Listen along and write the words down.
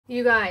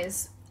You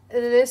guys,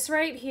 this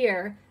right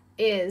here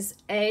is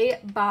a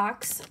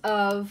box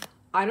of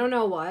I don't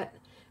know what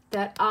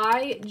that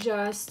I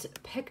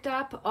just picked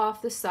up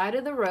off the side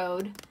of the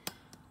road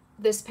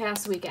this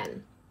past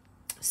weekend.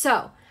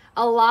 So,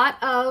 a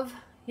lot of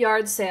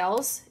yard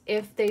sales,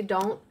 if they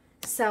don't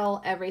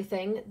sell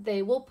everything,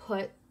 they will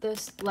put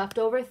the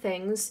leftover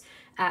things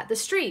at the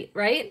street,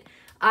 right?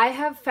 I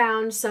have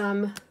found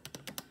some,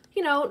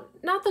 you know,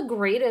 not the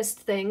greatest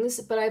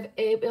things, but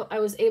I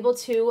was able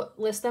to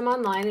list them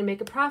online and make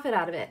a profit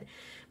out of it.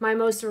 My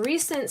most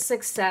recent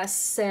success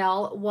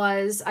sale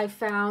was I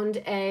found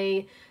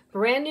a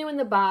brand new in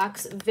the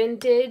box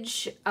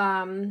vintage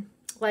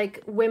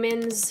like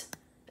women's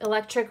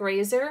electric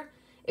razor.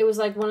 It was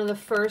like one of the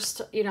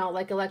first, you know,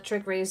 like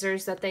electric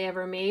razors that they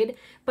ever made,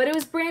 but it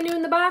was brand new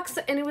in the box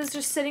and it was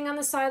just sitting on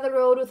the side of the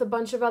road with a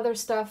bunch of other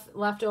stuff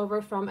left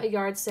over from a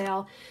yard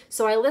sale.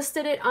 So I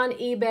listed it on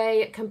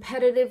eBay,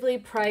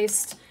 competitively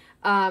priced,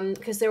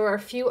 because there were a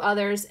few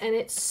others, and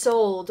it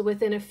sold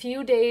within a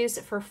few days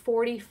for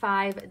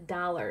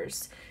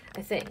 $45,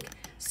 I think.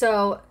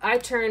 So I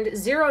turned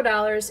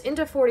 $0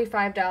 into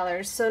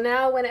 $45. So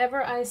now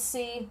whenever I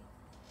see,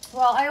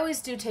 well, I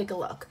always do take a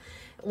look.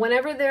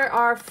 Whenever there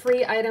are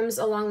free items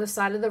along the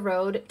side of the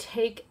road,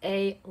 take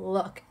a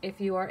look.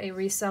 If you are a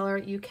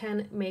reseller, you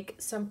can make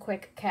some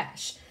quick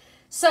cash.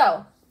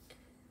 So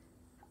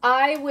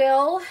I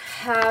will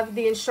have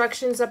the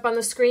instructions up on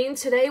the screen.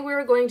 Today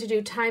we're going to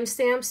do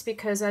timestamps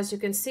because, as you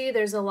can see,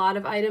 there's a lot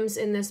of items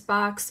in this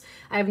box.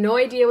 I have no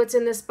idea what's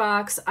in this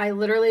box. I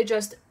literally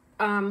just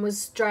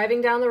was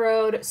driving down the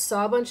road,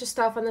 saw a bunch of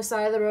stuff on the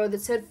side of the road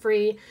that said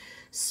free,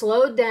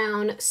 slowed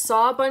down,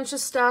 saw a bunch of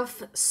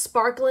stuff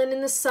sparkling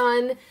in the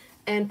sun,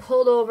 and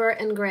pulled over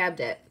and grabbed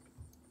it.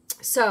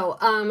 So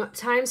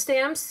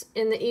timestamps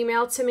in the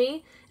email to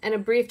me and a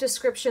brief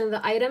description of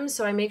the items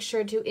so I make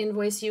sure to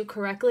invoice you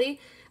correctly.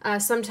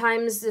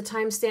 Sometimes the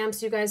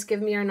timestamps you guys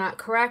give me are not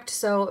correct,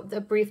 so the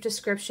brief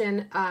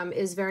description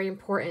is very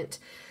important.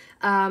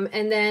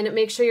 And then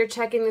make sure you're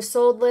checking the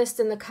sold list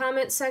in the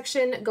comment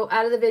section. Go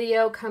out of the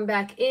video, come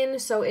back in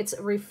so it's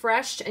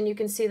refreshed and you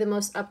can see the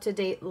most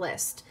up-to-date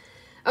list.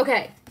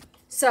 Okay,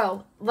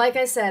 so like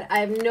I said, I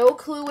have no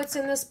clue what's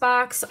in this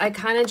box. I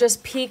kind of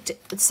just peeked,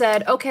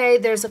 said, okay,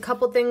 there's a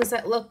couple things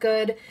that look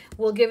good.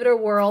 We'll give it a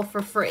whirl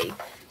for free.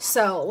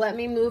 So let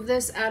me move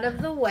this out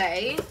of the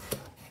way.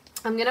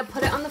 I'm going to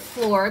put it on the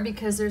floor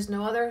because there's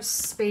no other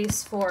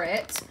space for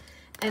it.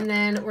 And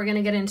then we're going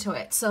to get into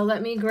it. So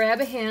let me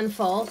grab a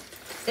handful.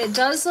 It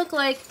does look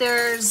like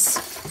there's,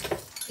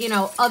 you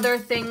know, other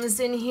things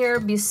in here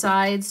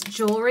besides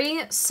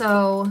jewelry.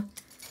 So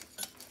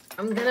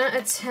I'm going to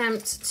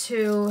attempt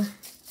to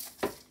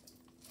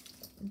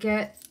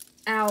get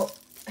out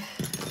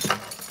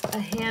a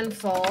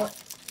handful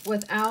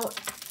without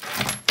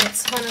a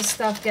ton of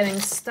stuff getting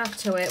stuck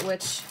to it,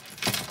 which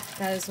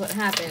that is what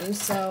happened.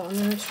 So I'm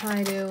going to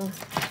try to,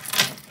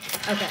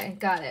 okay,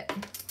 got it.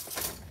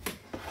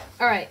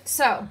 All right,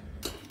 so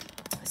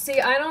see,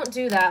 I don't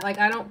do that. Like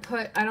I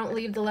don't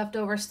leave the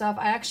leftover stuff.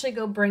 I actually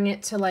go bring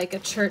it to like a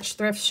church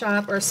thrift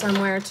shop or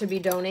somewhere to be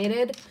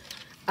donated.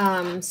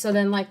 So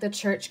then like the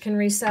church can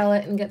resell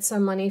it and get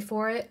some money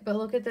for it. But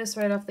look at this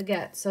right off the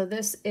get. So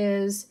this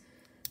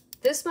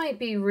might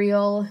be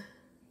real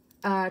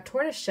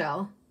tortoise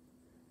shell.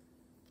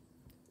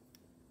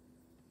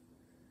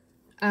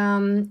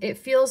 It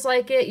feels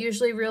like it.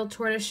 Usually real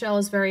tortoise shell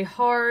is very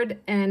hard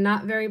and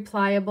not very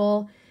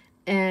pliable.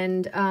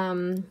 And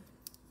I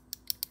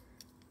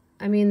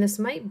mean, this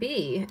might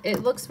be.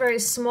 It looks very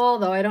small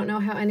though. I don't know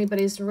how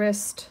anybody's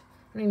wrist,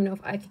 I don't even know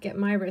if I could get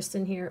my wrist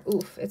in here.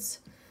 Oof, it's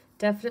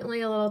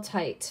definitely a little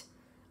tight.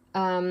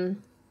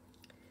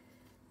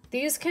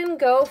 These can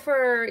go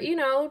for, you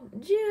know,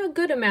 yeah, a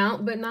good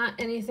amount, but not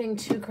anything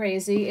too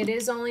crazy. It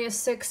is only a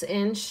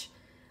 6-inch.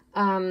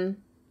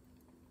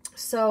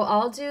 So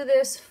I'll do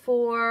this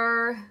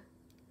for,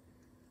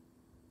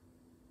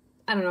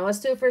 I don't know, let's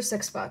do it for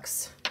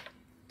 $6.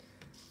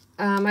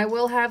 I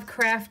will have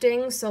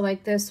crafting, so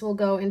like this will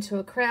go into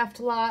a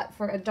craft lot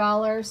for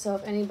 $1. So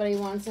if anybody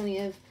wants any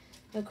of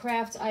the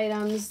craft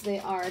items, they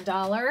are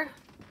 $1.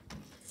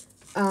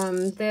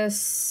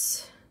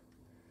 This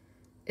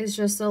is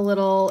just a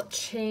little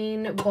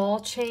chain,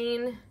 ball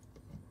chain.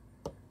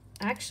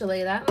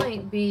 Actually, that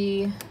might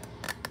be,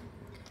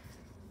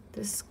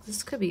 this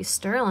could be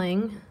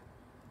sterling.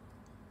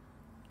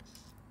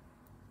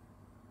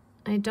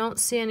 I don't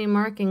see any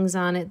markings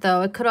on it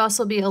though. It could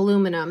also be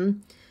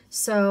aluminum.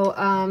 So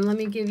let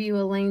me give you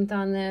a length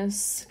on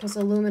this because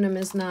aluminum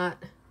is not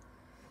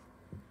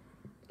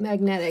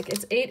magnetic.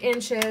 It's 8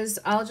 inches.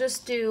 I'll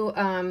just do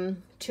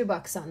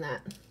 $2 on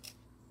that.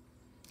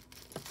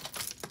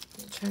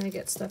 I'm trying to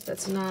get stuff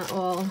that's not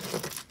all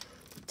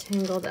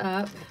tangled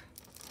up.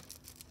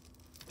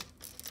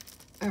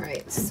 All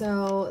right,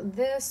 so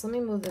this, let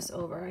me move this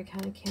over. I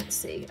kind of can't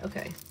see.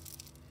 Okay.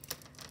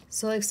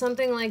 So like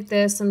something like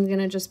this, I'm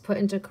gonna just put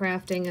into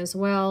crafting as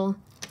well.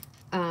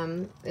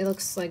 It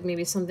looks like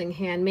maybe something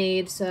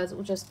handmade, so it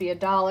will just be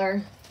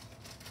 $1.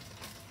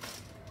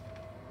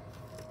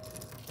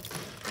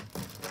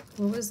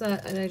 what was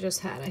that I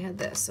just had? I had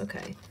this,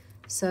 okay.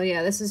 So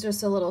yeah, this is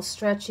just a little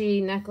stretchy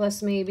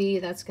necklace maybe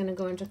that's gonna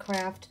go into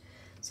craft.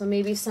 So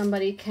maybe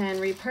somebody can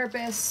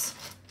repurpose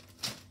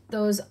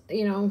those,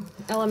 you know,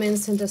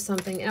 elements into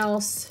something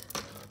else.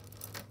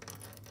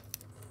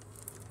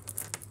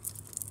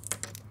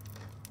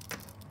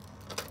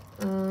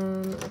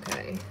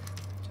 Okay,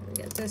 trying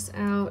to get this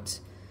out.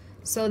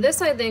 So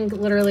this I think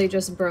literally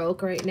just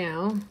broke right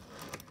now.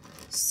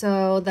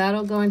 So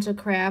that'll go into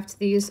craft.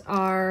 These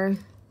are,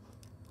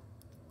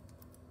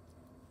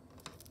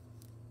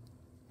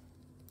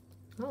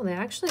 oh, they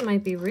actually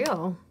might be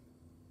real.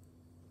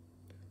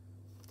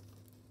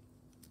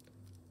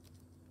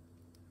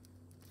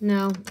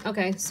 No,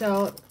 okay,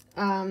 so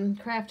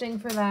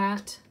crafting for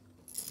that,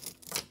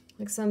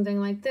 like something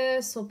like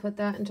this, we'll put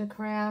that into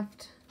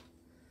craft.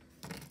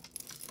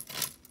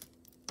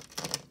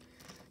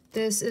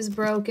 This is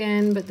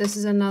broken, but this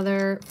is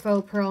another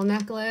faux pearl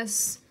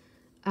necklace.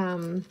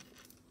 It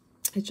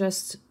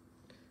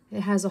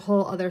has a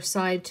whole other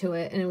side to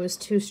it, and it was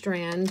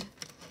 2-strand.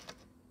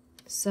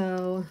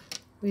 So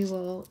we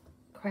will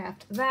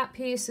craft that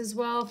piece as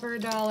well for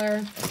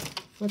 $1.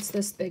 What's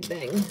this big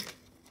thing?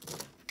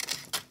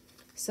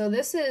 So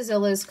this is a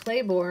Liz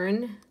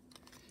Claiborne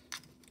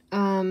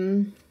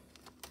hair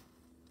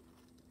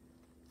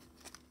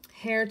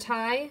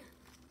tie.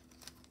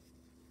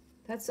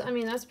 That's, I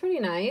mean, that's pretty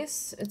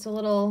nice. It's a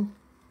little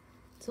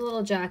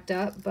jacked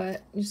up,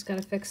 but you just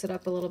gotta fix it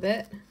up a little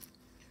bit.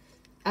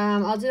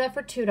 I'll do that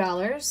for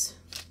 $2.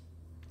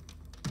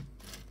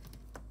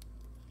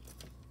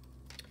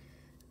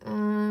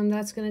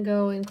 That's gonna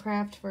go in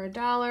craft for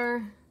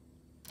 $1.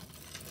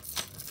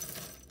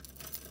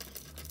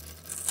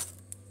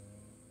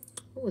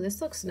 Oh,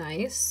 this looks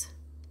nice.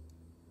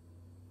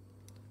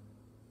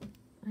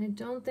 I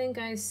don't think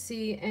I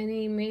see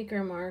any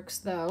maker marks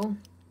though.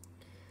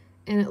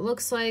 And it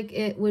looks like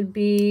it would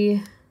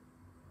be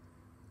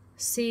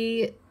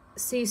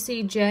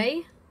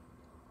CCJ,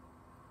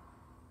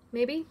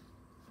 maybe?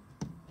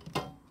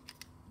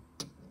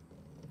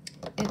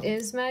 It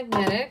is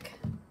magnetic.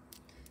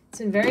 It's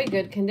in very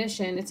good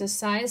condition. It's a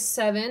size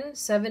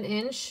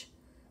 7-inch,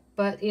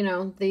 but you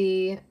know,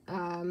 the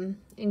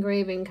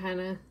engraving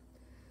kind of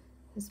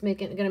is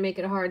gonna make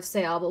it a hard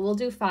sale, but we'll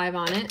do 5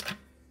 on it.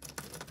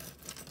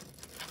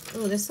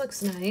 Oh, this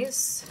looks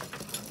nice.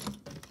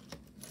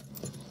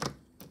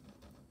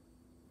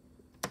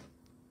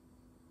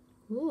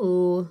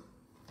 Ooh,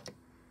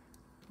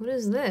 what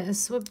is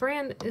this? What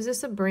brand? Is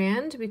this a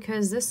brand?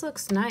 Because this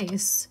looks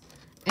nice.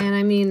 And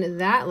I mean,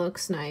 that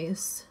looks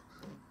nice.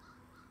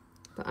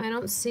 But I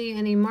don't see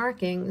any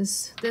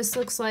markings. This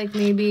looks like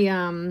maybe,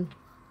 not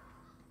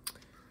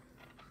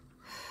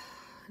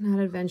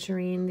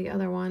Adventurine, the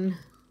other one.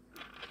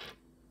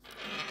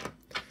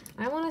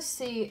 I want to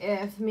see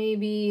if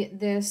maybe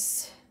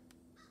this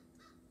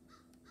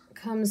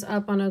comes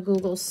up on a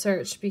Google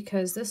search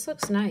because this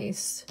looks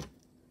nice.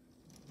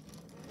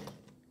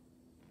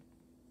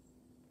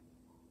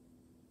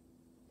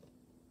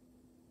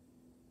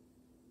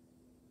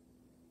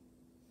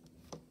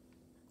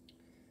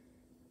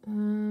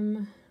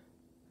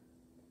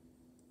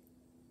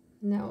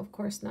 No, of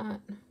course not.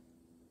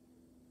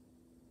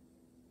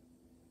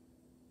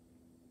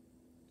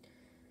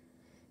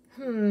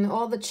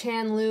 All the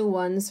Chan-Lu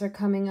ones are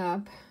coming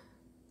up.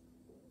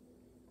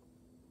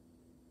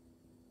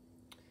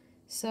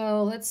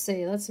 So let's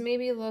see, let's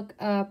maybe look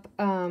up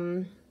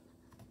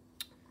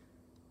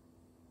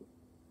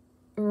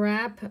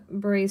wrap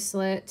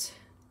bracelet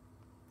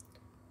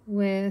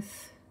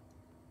with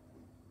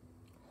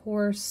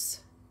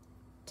horse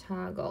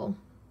toggle.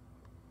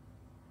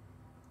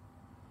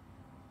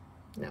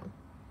 No.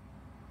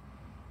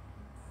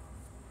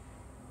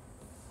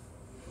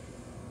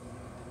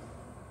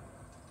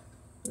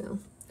 No.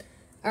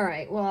 All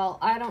right, well,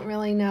 I don't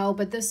really know,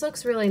 but this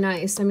looks really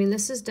nice. I mean,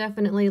 this is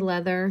definitely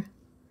leather.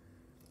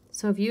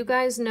 So if you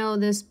guys know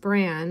this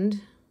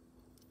brand,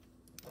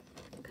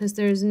 because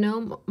there's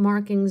no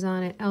markings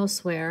on it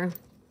elsewhere,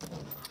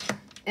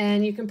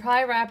 and you can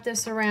probably wrap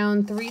this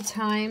around 3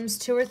 times,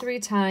 2 or 3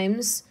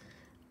 times,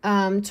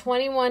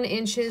 21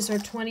 inches or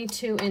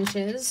 22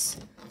 inches.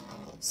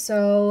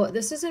 So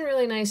this is in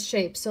really nice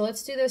shape. So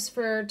let's do this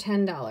for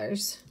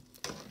 $10.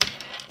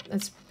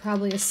 That's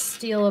probably a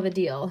steal of a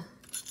deal.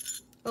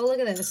 Oh, look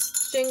at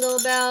this. Jingle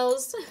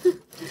bells.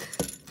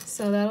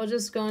 So that'll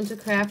just go into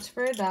craft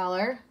for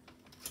 $1.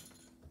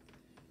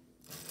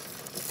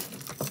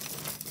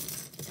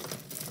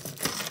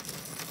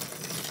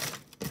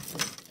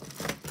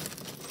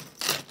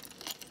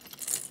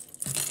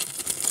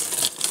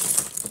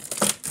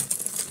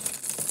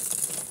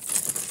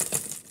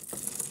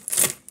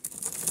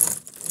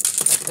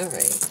 All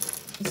right,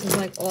 this is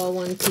like all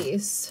one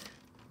piece.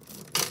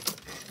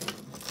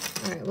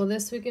 All right, well,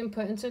 this we can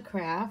put into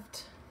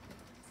craft.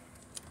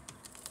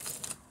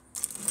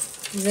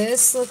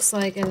 This looks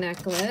like a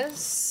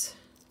necklace.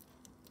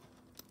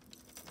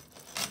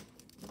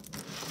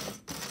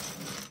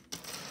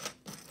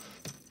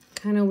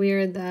 Kind of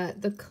weird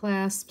that the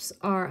clasps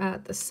are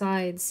at the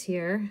sides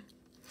here,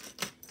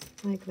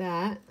 like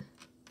that.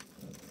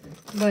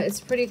 but it's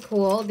pretty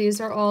cool. These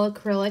are all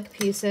acrylic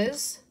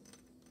pieces.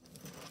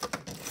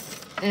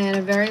 And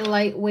a very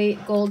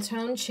lightweight gold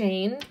tone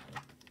chain.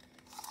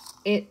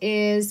 It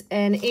is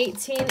an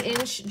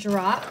 18-inch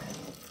drop.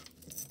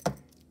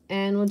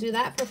 And we'll do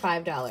that for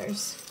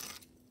 $5.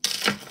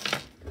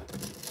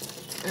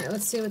 All right,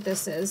 let's see what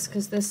this is,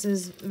 because this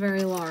is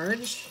very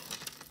large.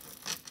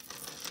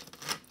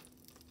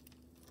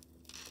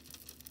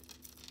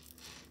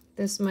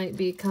 This might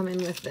be coming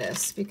with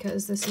this,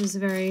 because this is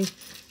very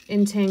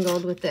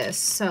entangled with this.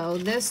 So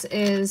this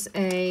is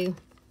a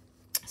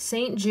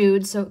St.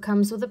 Jude, so it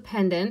comes with a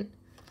pendant.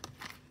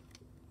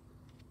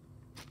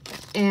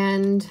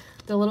 And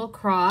the little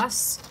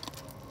cross.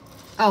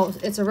 Oh,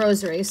 it's a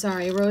rosary,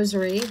 sorry,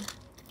 rosary.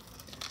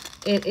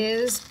 It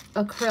is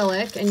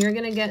acrylic, and you're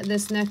gonna get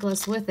this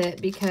necklace with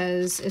it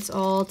because it's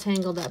all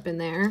tangled up in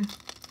there.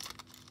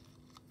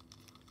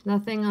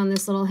 Nothing on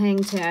this little hang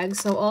tag,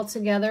 so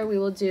altogether we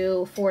will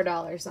do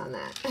 $4 on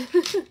that.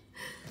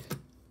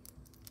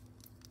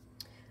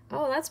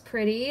 Oh, that's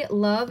pretty.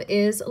 Love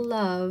is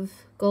Love.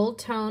 Gold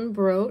tone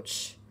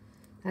brooch.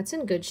 That's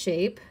in good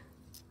shape.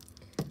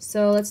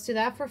 So let's do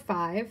that for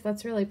 $5.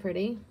 That's really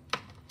pretty.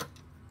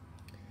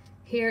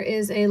 Here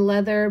is a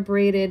leather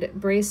braided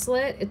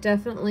bracelet. It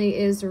definitely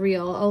is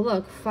real. Oh,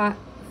 look.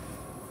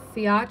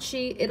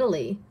 Fiachi,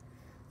 Italy.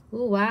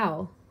 Ooh,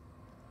 wow.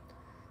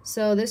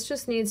 So this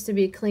just needs to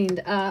be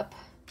cleaned up.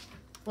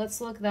 Let's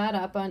look that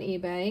up on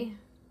eBay.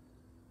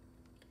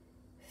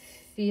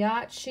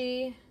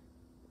 Fiachi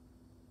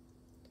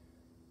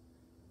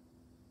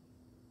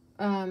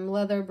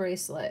leather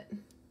bracelet.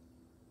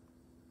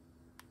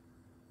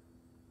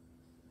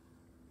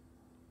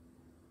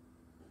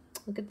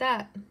 Look at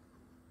that.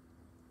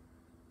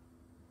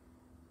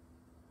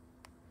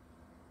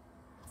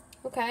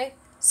 Okay,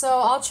 so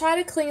I'll try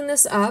to clean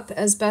this up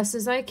as best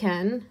as I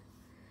can.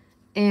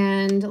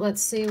 And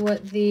let's see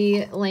what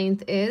the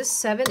length is.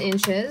 7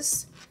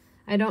 inches.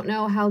 I don't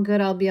know how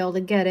good I'll be able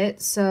to get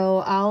it,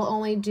 so I'll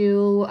only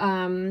do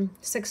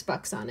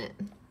 $6 on it.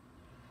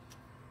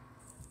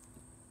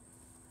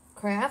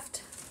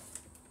 Craft.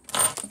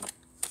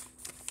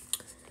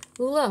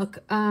 Ooh, look,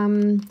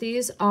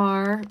 these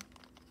are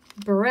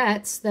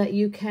barrettes that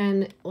you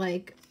can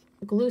like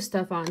glue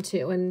stuff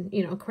onto and,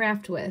 you know,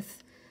 craft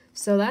with.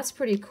 So that's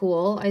pretty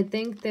cool. I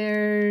think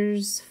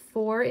there's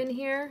 4 in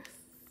here,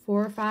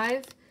 4 or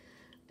 5,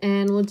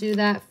 and we'll do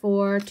that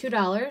for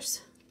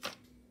 $2.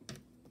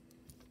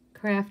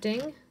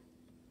 Crafting.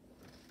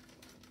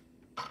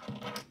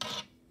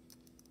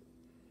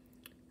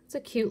 It's a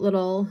cute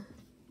little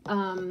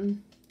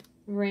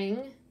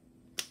ring.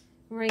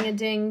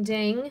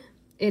 Ring-a-ding-ding.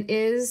 It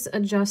is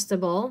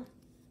adjustable.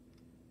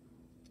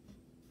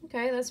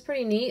 Okay, that's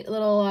pretty neat.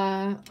 Little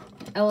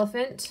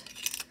elephant.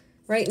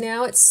 Right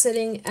now it's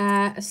sitting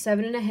at a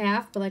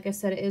 7.5, but like I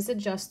said, it is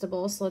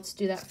adjustable, so let's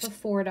do that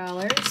for $4.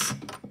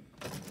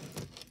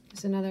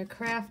 There's another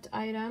craft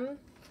item.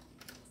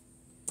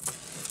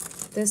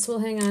 This we'll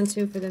hang on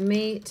to for the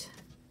mate.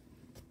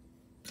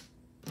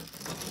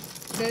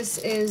 This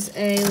is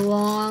a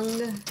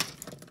long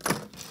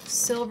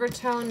silver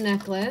tone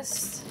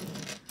necklace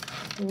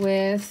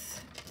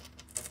with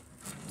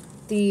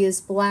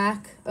these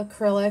black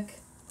acrylic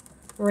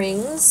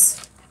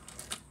rings.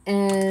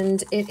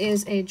 And it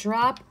is a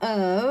drop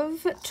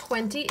of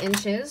 20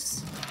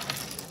 inches.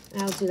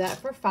 I'll do that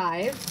for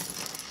 $5.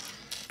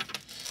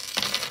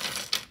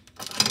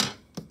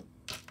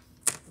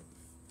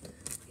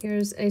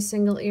 Here's a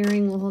single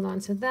earring. We'll hold on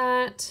to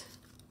that.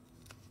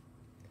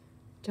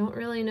 Don't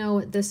really know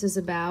what this is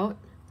about,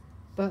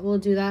 but we'll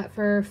do that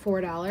for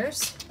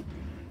 $4.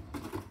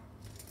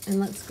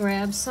 And let's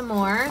grab some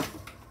more.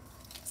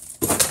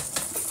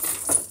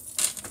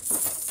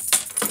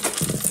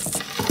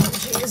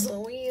 Jeez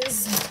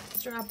Louise,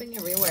 it's dropping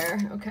everywhere.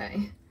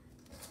 Okay.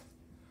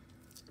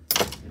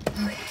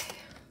 Okay.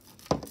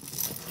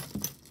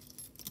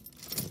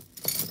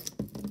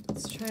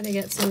 Let's try to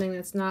get something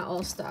that's not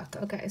all stuck.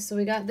 Okay, so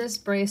we got this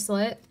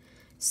bracelet,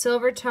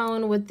 silver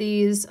tone with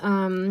these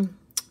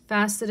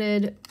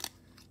faceted.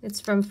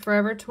 It's from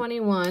Forever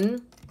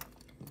 21.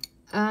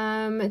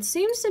 It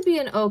seems to be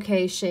an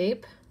okay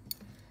shape.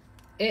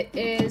 It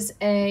is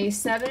a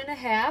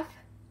 7.5,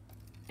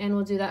 and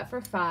we'll do that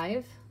for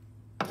 $5.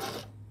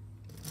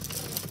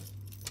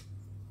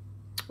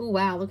 Oh,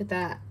 wow, look at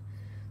that.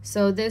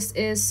 So this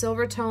is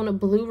silver tone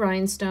blue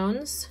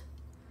rhinestones.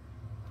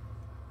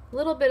 A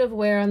little bit of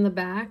wear on the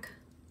back.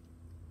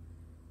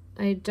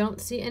 I don't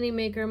see any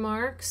maker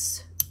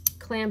marks.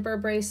 Clamper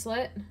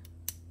bracelet.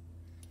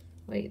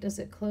 Wait, does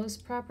it close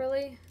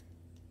properly?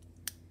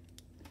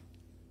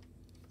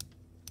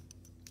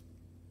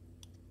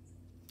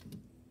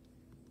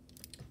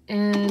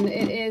 And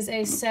it is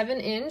a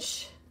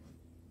 7-inch.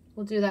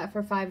 We'll do that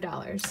for $5.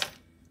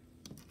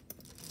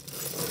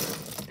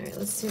 All right,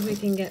 let's see if we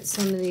can get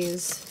some of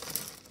these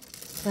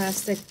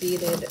plastic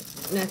beaded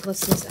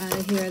necklaces out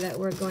of here that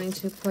we're going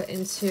to put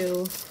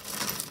into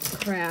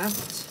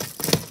craft.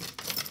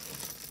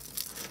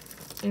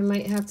 I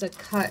might have to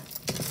cut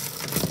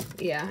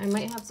yeah, I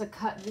might have to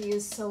cut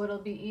these so it'll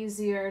be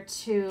easier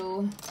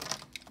to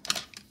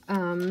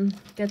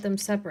get them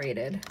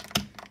separated.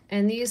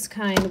 And these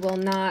kind will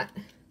not,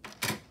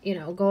 you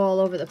know, go all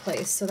over the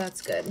place, so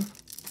that's good.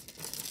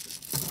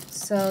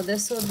 So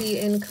this will be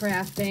in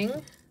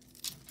crafting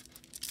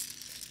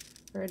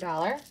for $1.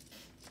 I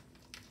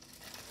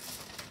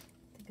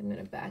think I'm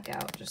gonna back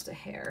out just a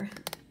hair.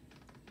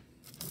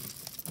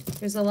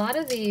 There's a lot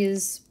of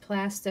these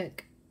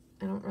plastic,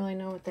 I don't really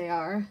know what they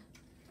are,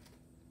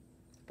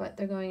 but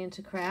they're going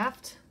into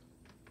craft.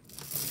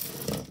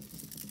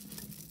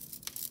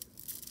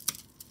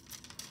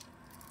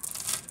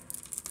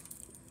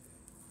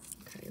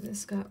 Okay,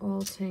 this got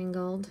all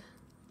tangled.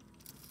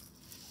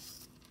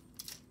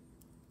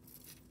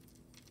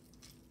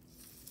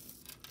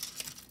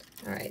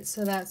 All right,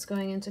 so that's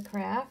going into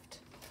craft.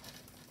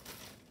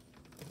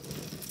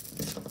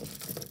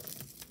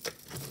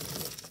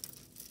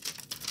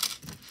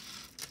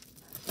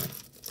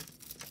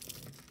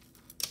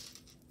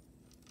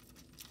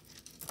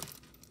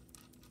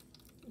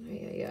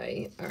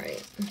 All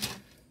right.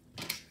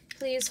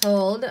 Please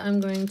hold. I'm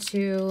going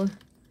to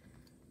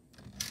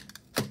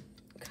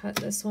cut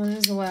this one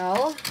as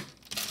well.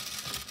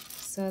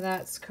 So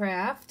that's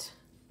craft.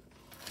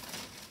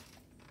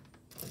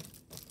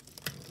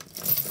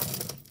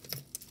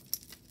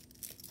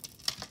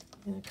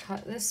 I'm going to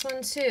cut this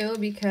one too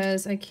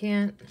because I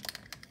can't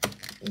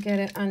get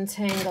it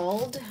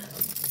untangled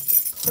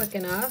quick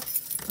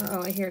enough.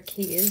 Uh-oh, I hear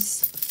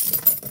keys.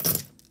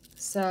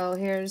 So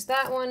here's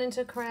that one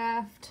into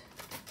craft.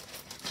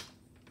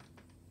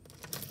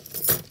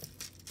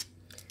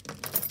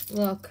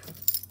 Look.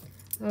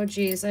 Oh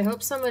geez, I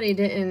hope somebody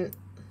didn't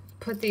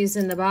put these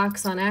in the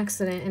box on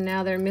accident and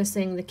now they're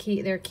missing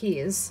their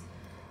keys.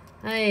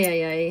 Ay,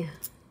 ay, ay.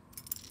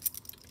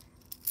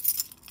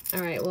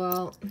 All right,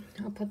 well,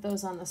 I'll put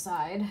those on the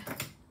side.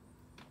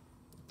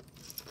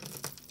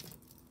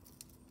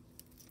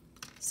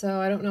 So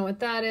I don't know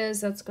what that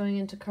is. That's going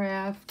into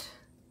craft.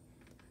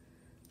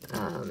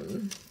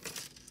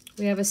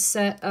 We have a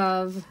set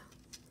of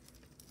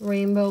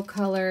rainbow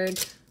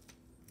colored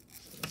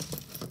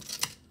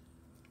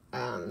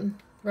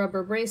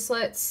rubber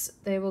bracelets.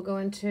 They will go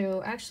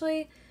into,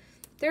 actually,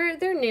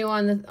 they're new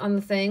on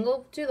the thing.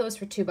 We'll do those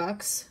for $2.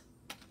 Those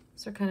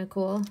are kind of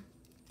cool.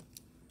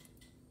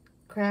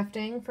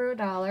 Crafting for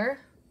 $1.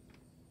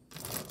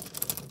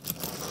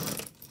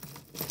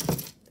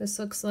 This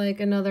looks like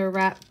another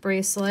wrap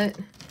bracelet,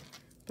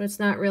 but it's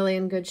not really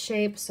in good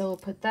shape, so we'll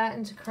put that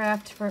into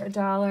craft for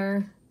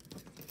 $1.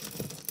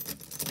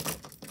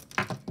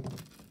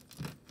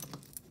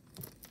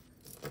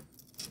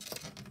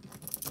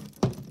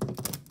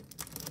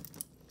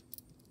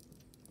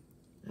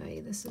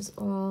 This is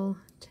all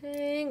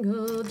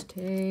tangled,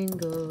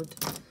 tangled.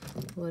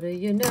 What do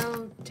you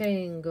know?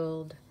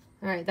 Tangled.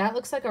 All right, that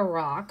looks like a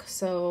rock,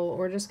 so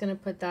we're just gonna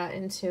put that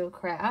into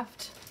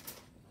craft.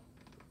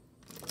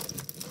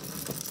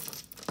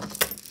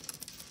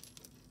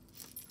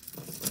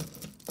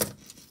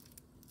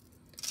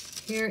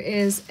 Here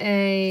is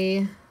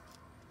a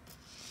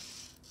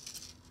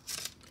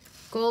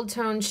gold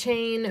tone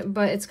chain,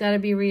 but it's got to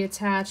be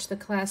reattached. The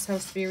clasp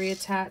has to be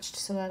reattached,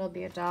 so that'll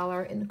be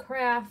 $1 in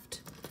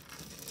craft.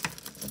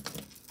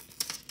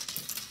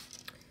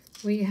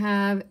 We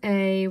have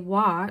a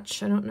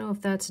watch. I don't know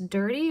if that's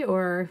dirty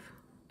or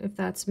if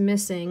that's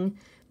missing,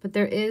 but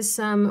there is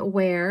some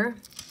wear.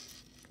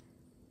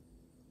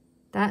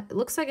 That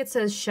looks like it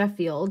says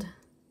Sheffield.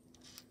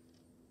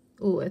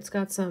 Ooh, it's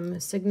got some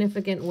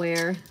significant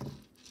wear.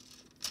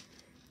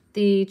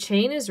 The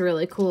chain is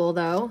really cool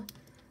though.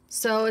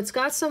 So it's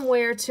got some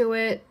wear to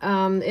it.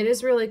 It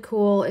is really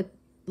cool. It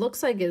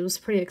looks like it was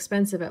pretty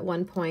expensive at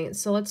one point.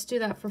 So let's do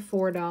that for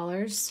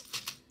 $4.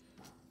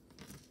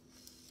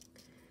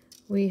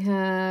 We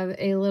have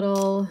a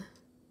little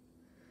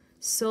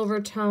silver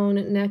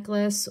tone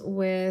necklace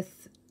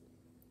with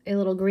a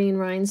little green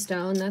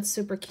rhinestone. That's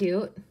super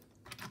cute.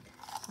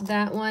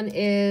 That one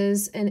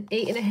is an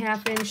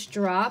 8.5-inch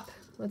drop.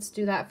 Let's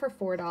do that for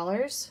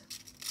 $4.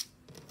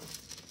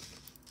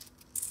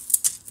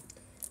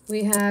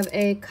 We have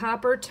a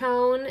copper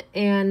tone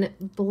and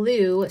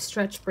blue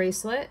stretch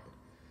bracelet,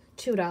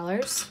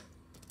 $2.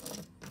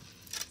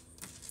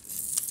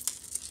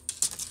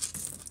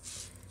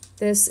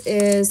 This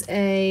is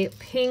a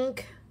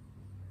pink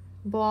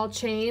ball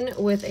chain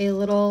with a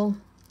little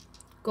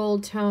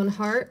gold tone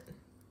heart.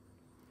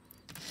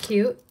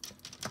 Cute.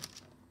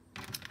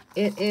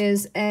 It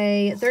is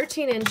a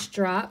 13-inch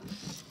drop,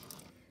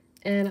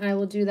 and I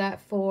will do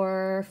that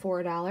for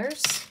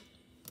 $4.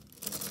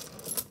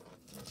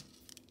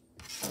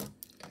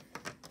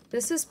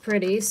 This is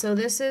pretty. So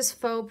this is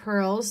faux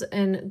pearls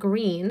and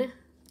green.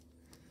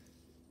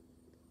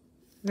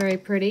 Very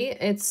pretty.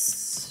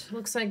 It's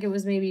looks like it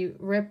was maybe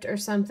ripped or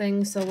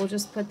something, so we'll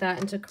just put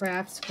that into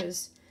crafts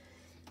because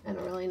I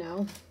don't really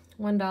know.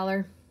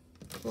 $1.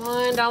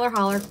 $1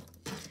 holler.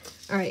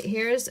 All right,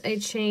 here's a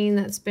chain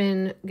that's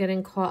been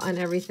getting caught on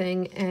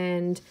everything,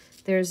 and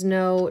there's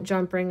no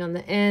jump ring on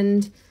the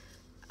end.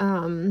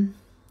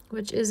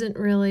 which isn't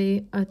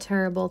really a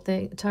terrible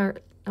thing,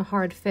 a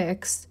hard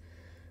fix.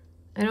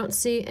 I don't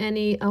see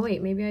any, oh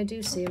wait, maybe I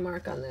do see a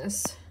mark on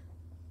this.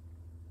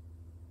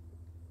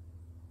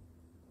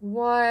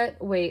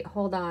 What? Wait,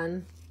 hold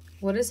on.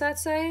 What does that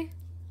say?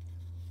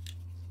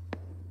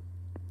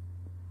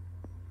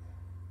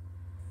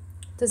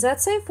 Does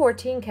that say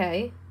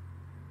 14K?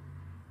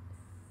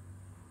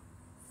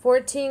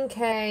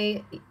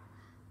 14K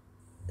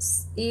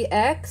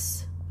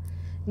EX?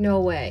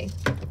 No way.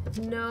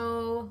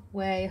 No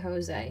way,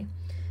 Jose.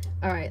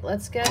 All right,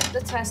 let's get the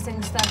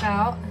testing stuff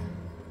out.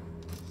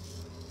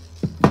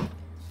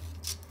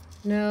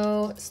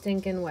 No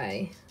stinking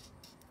way.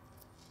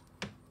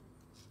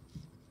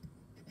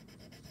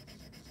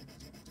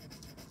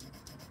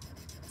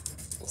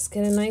 Let's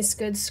get a nice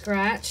good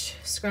scratch.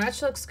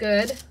 Scratch looks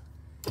good.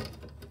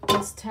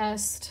 Let's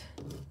test.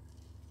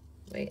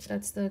 Wait,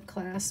 that's the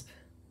clasp.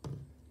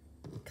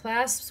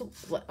 Clasps,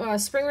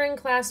 spring ring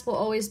clasp will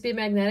always be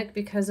magnetic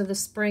because of the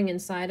spring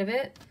inside of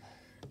it.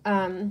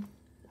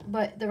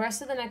 But the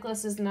rest of the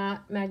necklace is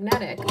not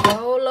magnetic.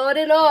 Oh,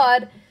 lordy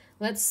lord.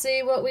 Let's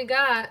see what we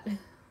got.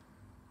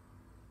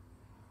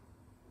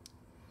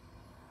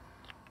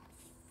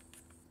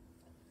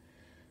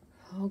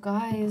 Oh,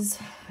 guys,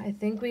 I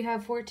think we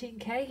have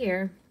 14K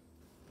here.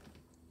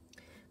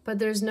 But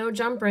there's no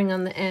jump ring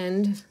on the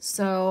end.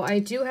 So I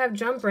do have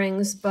jump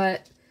rings,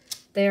 but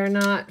they are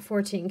not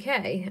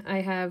 14K.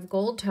 I have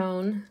gold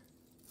tone.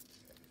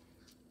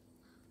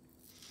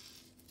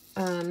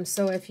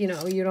 So if, you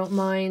know, you don't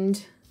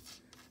mind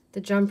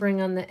the jump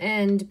ring on the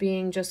end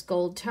being just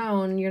gold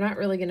tone, you're not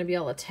really going to be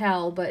able to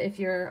tell. But if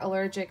you're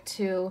allergic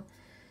to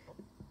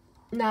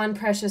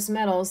non-precious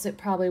metals, it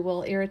probably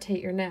will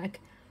irritate your neck.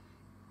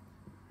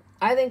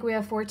 I think we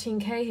have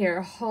 14K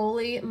here.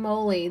 Holy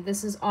moly,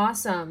 this is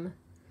awesome.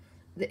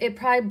 It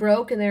probably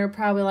broke and they were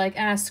probably like,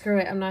 ah, screw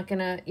it. I'm not going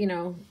to, you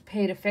know,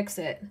 pay to fix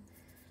it.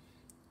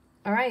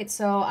 All right,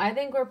 so I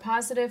think we're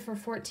positive for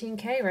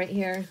 14K right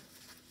here.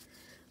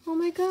 Oh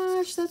my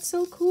gosh, that's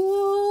so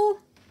cool.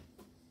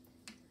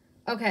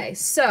 Okay,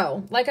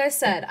 so like I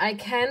said, I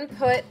can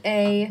put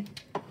a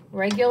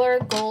regular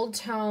gold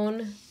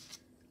tone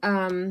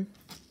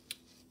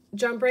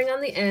jump ring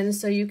on the end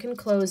so you can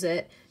close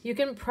it. You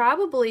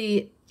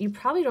probably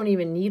don't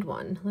even need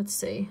one. Let's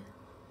see.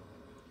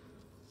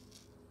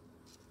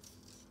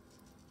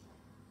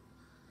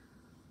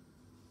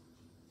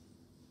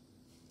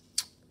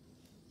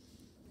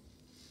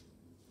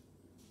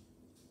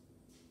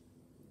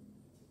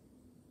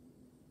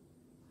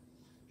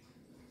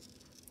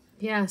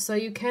 Yeah, so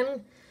you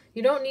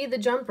don't need the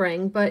jump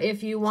ring, but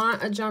if you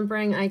want a jump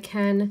ring, I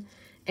can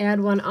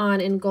add one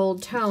on in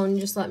gold tone.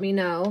 Just let me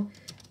know.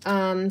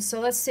 So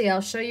let's see,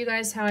 I'll show you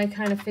guys how I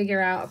kind of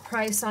figure out a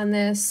price on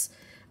this.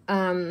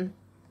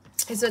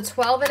 It's a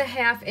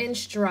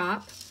 12.5-inch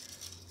drop.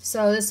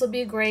 So this will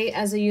be great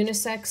as a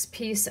unisex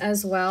piece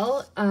as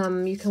well.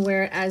 You can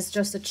wear it as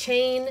just a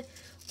chain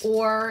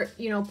or,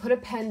 you know, put a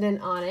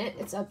pendant on it.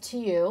 It's up to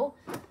you.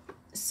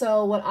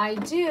 So what I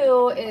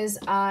do is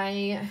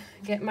I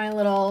get my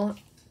little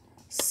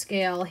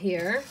scale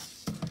here.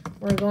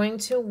 We're going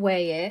to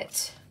weigh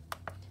it.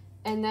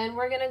 And then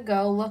we're going to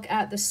go look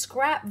at the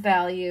scrap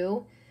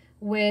value,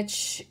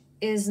 which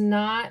is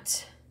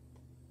not,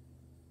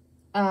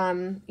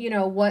 you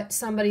know, what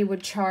somebody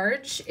would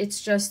charge.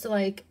 It's just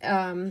like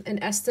an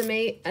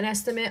estimate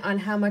on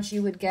how much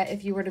you would get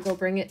if you were to go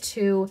bring it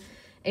to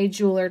a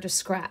jeweler to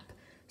scrap.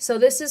 So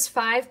this is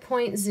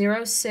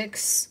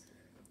 5.06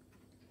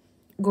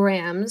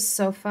 grams,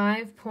 so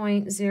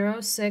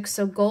 5.06,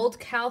 so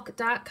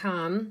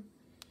goldcalc.com,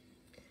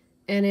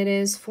 and it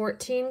is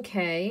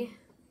 14K.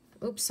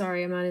 Oops,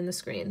 sorry, I'm not in the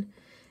screen.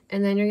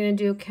 And then you're going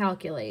to do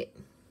calculate.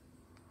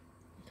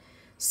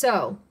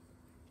 So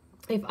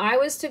if I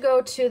was to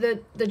go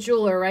to the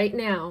jeweler right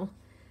now,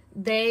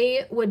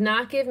 they would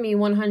not give me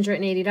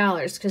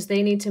 $180 because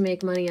they need to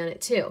make money on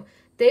it too.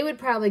 They would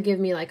probably give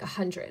me like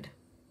 100,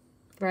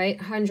 right?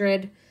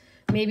 100,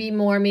 maybe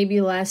more,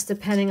 maybe less,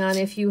 depending on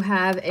if you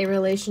have a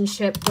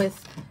relationship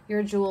with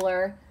your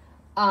jeweler.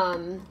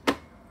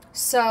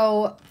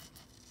 So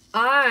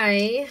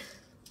I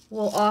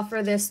will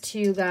offer this to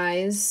you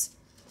guys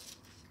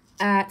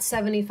at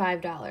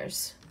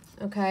 $75.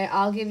 Okay,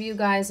 I'll give you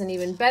guys an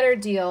even better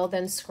deal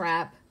than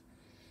scrap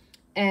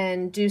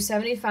and do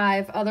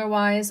 75.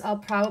 Otherwise, I'll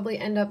probably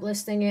end up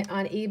listing it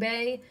on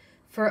eBay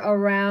for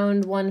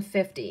around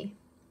 150.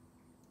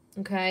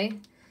 Okay,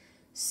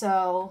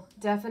 so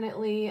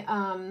definitely,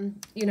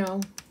 you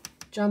know,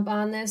 jump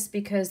on this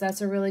because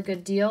that's a really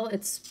good deal.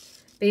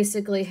 It's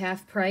basically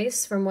half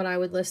price from what I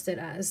would list it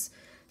as.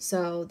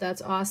 So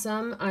that's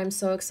awesome. I'm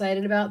so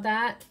excited about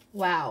that.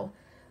 Wow.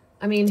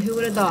 I mean, who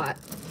would have thought?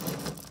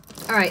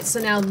 All right,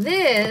 so now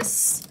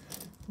this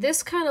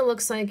kind of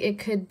looks like it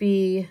could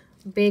be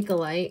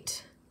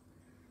Bakelite,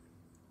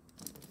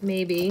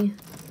 maybe.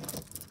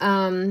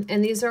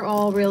 And these are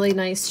all really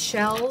nice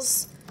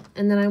shells.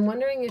 And then I'm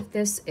wondering if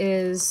this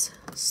is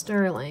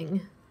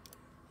sterling.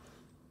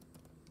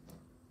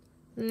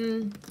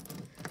 Maybe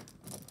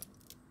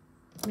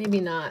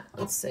not.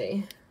 Let's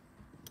see.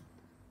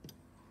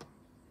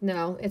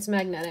 No, it's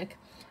magnetic.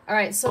 All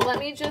right, so let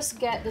me just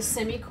get the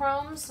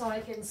semi-chrome so I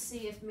can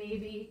see if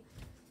maybe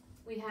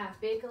we have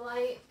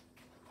Bakelite,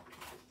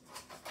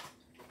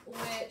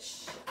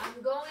 which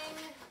I'm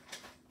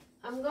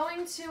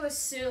going to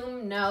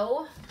assume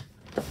no,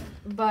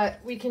 but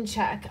we can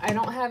check. I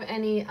don't have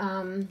any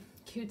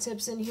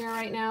Q-tips in here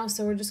right now,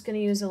 so we're just going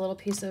to use a little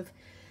piece of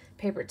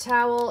paper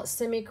towel.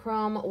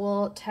 Semi-chrome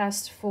will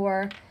test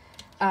for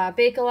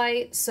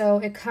Bakelite. So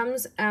it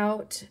comes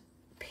out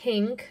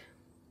pink.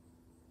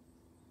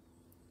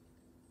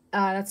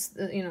 That's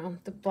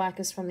the black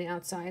is from the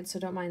outside, so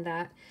don't mind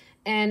that.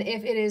 And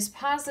if it is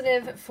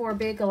positive for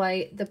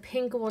Bakelite, the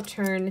pink will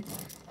turn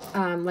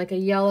like a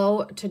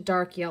yellow to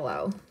dark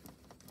yellow.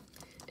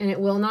 And it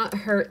will not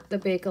hurt the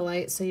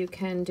Bakelite, so you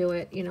can do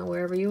it,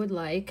 wherever you would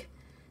like.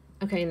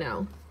 Okay,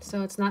 no.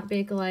 So it's not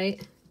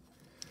Bakelite.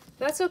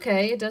 That's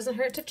okay. It doesn't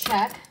hurt to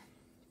check.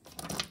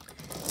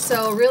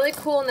 So really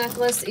cool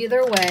necklace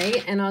either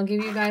way, and I'll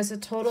give you guys a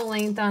total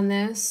length on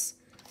this.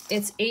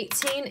 It's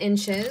 18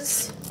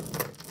 inches.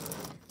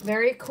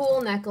 Very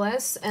cool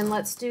necklace, and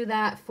let's do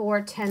that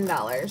for $10.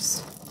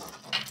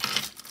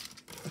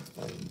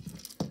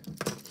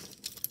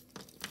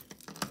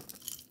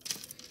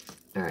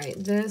 All right,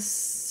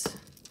 this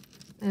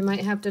I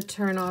might have to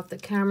turn off the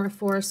camera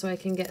for so I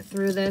can get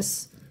through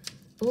this.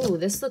 Ooh,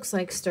 this looks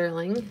like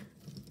sterling.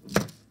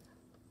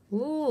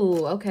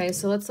 Ooh, okay,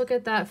 so let's look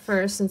at that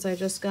first since I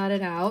just got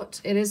it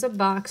out. It is a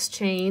box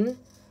chain.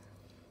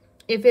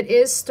 If it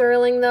is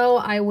sterling, though,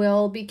 I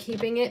will be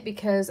keeping it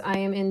because I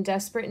am in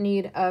desperate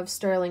need of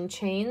sterling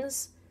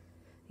chains.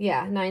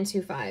 Yeah,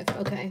 925.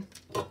 Okay.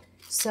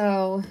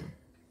 So,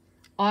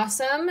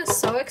 awesome.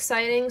 So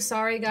exciting.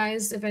 Sorry,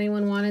 guys, if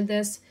anyone wanted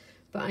this,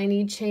 but I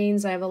need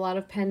chains. I have a lot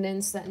of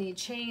pendants that need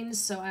chains,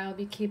 so I'll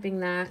be keeping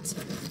that.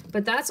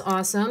 But that's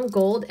awesome.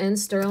 Gold and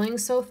sterling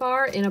so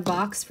far in a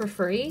box for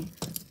free.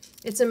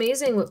 It's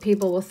amazing what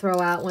people will throw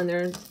out when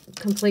they're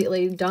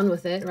completely done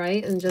with it,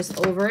 right? And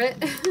just over it.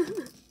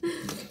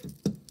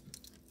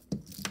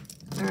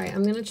 All right,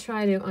 I'm going to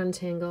try to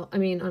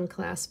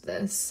unclasp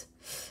this.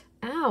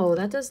 Ow,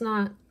 that does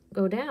not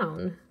go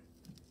down.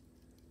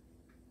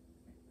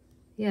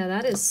 Yeah,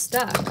 that is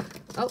stuck.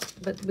 Oh,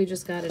 but we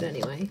just got it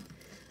anyway.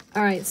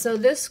 All right, so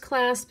this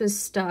clasp is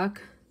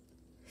stuck.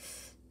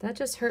 That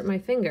just hurt my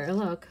finger,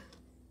 look.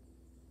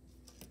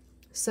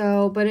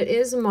 So, but it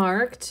is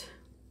marked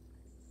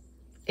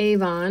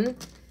Avon,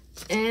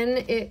 and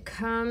it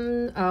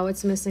oh,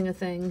 it's missing a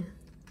thing.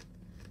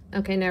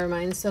 Okay, never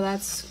mind. So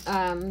that's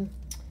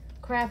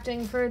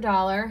crafting for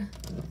 $1.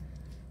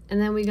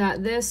 And then we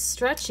got this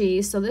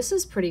stretchy, so this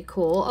is pretty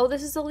cool. Oh,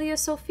 this is a Leah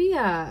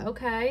Sophia.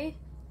 Okay.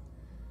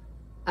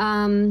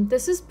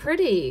 This is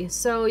pretty.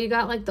 So you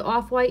got like the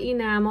off-white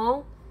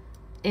enamel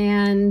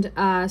and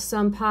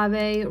some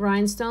pave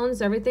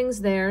rhinestones.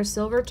 Everything's there.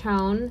 Silver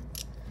tone.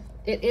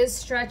 It is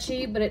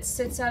stretchy, but it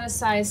sits at a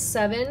size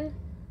 7.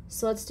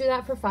 So let's do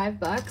that for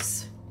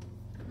 $5.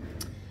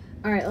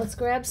 All right, let's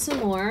grab some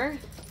more.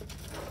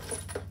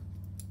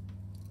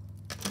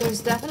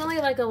 There's definitely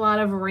like a lot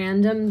of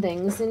random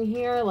things in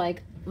here,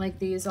 like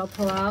these I'll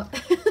pull out.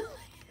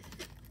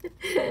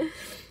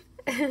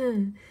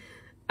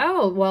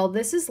 Oh, well,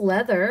 this is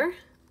leather.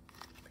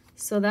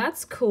 So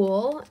that's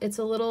cool. It's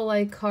a little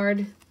like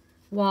card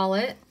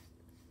wallet.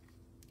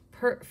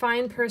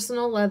 Fine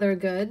personal leather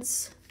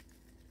goods.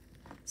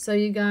 So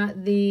you got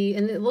and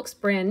it looks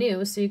brand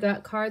new. So you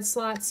got card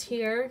slots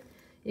here.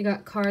 You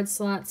got card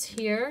slots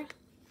here.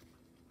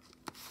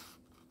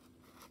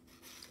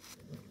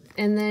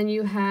 And then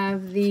you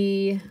have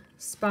the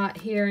spot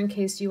here in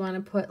case you want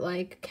to put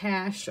like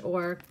cash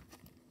or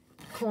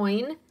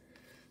coin.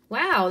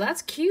 Wow,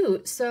 that's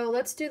cute. So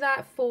let's do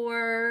that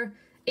for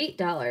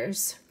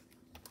 $8.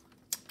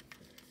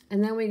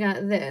 And then we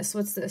got this.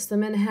 What's this? The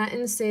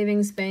Manhattan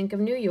Savings Bank of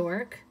New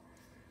York.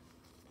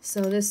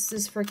 So this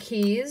is for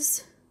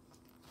keys.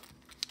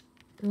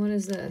 And what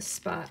is this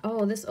spot?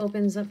 Oh, this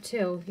opens up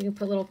too. You can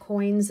put little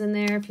coins in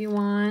there if you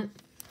want.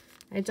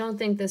 I don't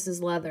think this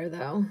is leather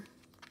though.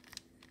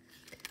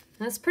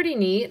 That's pretty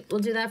neat. We'll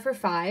do that for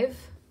 $5.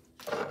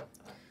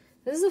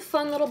 This is a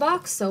fun little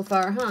box so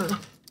far, huh?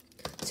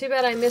 Too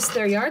bad I missed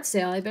their yard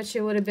sale. I bet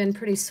you it would have been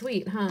pretty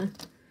sweet, huh?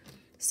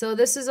 So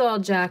this is all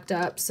jacked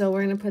up, so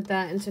we're going to put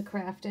that into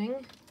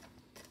crafting.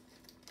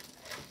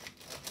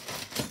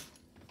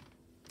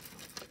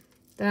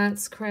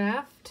 That's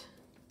craft.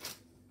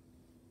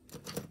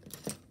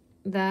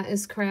 That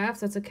is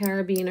craft. That's a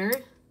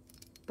carabiner,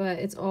 but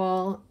it's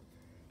all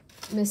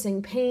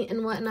missing paint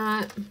and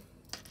whatnot.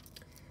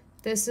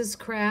 This is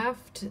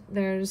craft.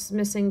 There's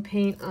missing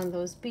paint on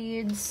those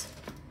beads.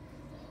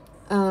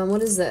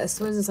 What is this?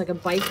 What is this, like a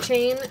bike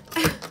chain?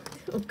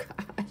 Oh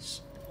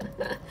gosh.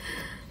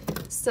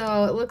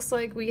 So it looks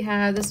like we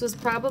have, this was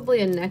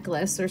probably a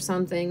necklace or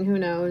something, who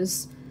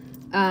knows.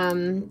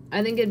 I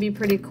think it'd be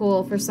pretty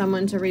cool for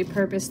someone to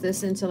repurpose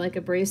this into like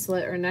a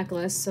bracelet or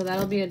necklace, so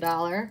that'll be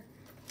 $1.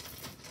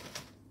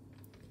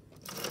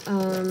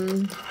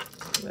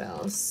 What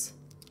else?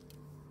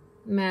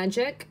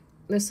 Magic.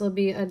 This will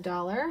be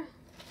 $1.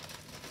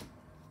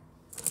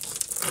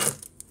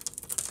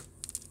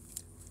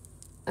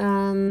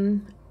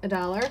 $1.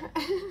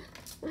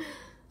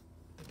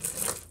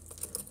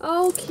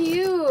 Oh,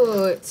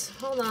 cute.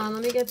 Hold on,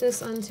 let me get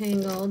this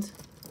untangled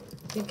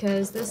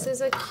because this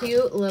is a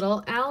cute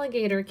little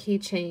alligator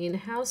keychain.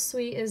 How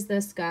sweet is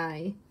this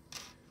guy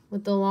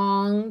with the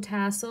long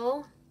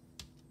tassel?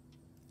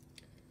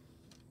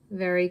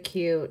 Very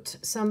cute.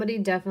 Somebody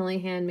definitely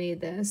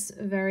handmade this.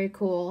 Very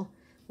cool.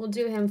 We'll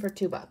do him for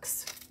 $2.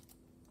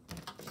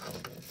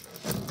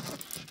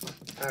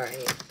 All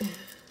right.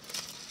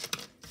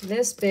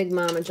 This big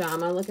mama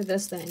jama, look at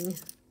this thing.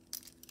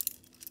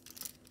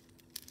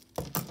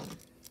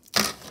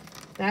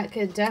 That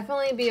could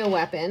definitely be a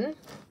weapon.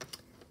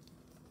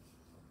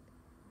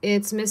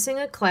 It's missing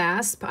a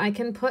clasp. I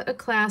can put a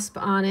clasp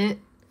on it.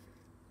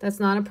 That's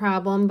not a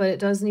problem, but it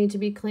does need to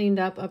be cleaned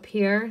up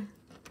here.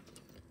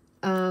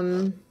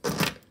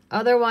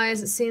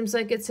 Otherwise, it seems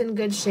like it's in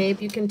good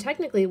shape. You can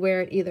technically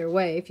wear it either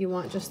way if you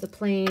want just the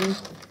plain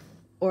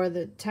or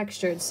the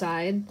textured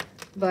side,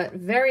 but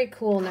very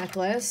cool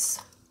necklace.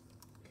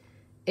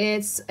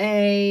 It's about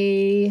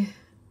an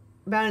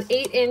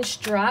 8-inch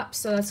drop,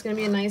 so that's going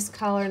to be a nice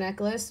collar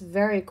necklace.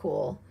 Very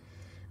cool.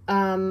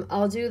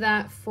 I'll do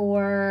that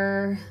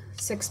for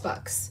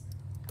 $6.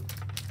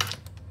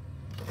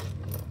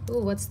 Ooh,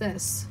 what's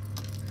this?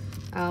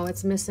 Oh,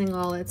 it's missing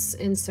all its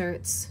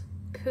inserts.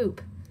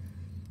 Poop.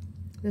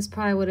 This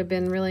probably would have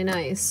been really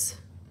nice.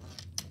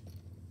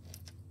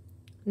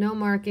 No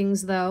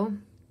markings though.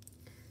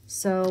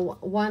 So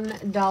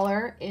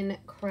 $1 in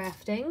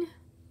crafting.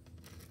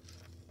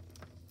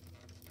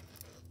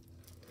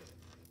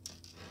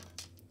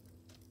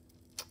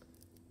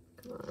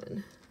 Come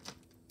on.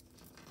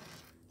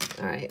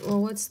 All right,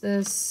 well, what's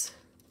this?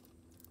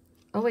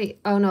 Oh wait,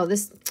 oh no,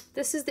 this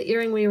is the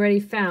earring we already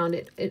found.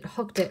 It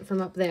hooked it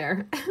from up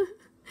there.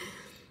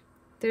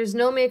 There's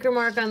no maker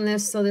mark on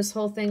this, so this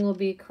whole thing will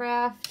be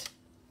craft.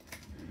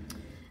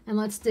 And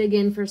let's dig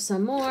in for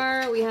some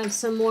more. We have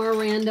some more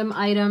random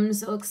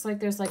items. It looks like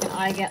there's like an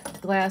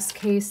eyeglass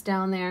case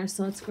down there,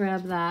 so let's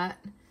grab that.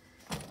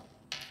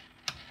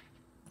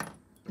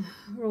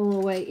 Roll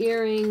away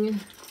earring.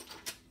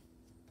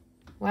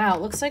 Wow,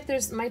 it looks like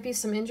might be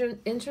some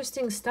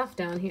interesting stuff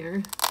down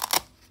here.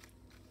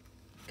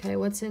 Okay,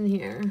 what's in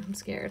here? I'm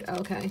scared.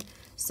 Okay,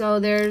 so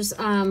there's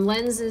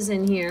lenses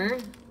in here.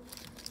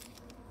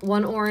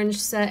 One orange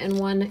set and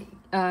one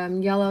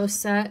yellow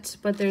set,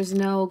 but there's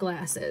no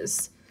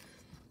glasses.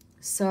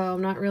 So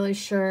I'm not really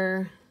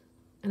sure,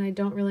 and I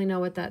don't really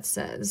know what that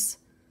says.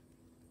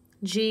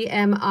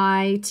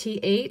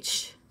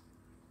 GMITH.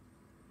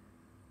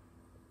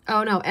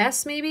 Oh no,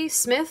 S maybe?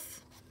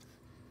 Smith?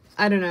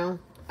 I don't know.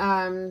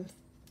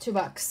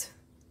 $2.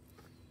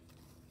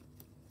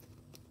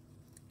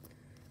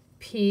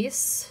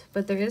 Piece,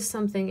 but there is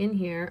something in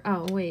here.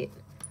 Oh, wait.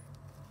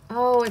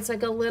 Oh, it's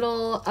like a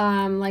little,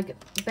 like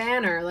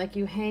banner, like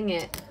you hang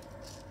it.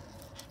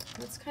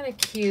 That's kind of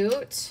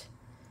cute.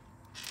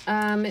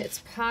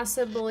 It's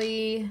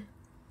possibly,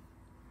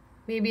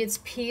 maybe it's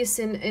piece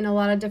in a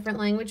lot of different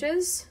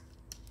languages.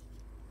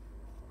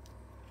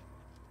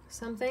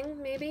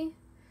 Something, maybe.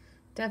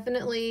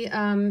 Definitely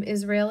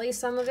Israeli,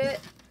 some of it.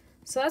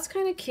 So that's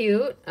kind of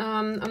cute.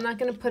 I'm not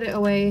going to put it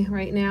away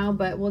right now,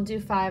 but we'll do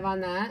 $5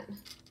 on that.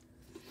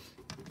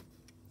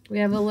 We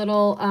have a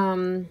little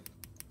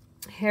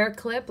hair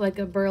clip, like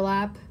a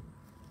burlap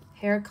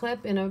hair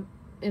clip in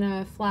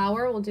a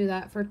flower. We'll do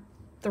that for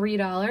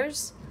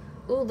 $3.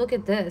 Ooh, look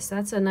at this.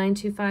 That's a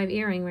 925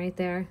 earring right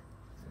there.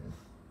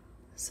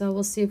 So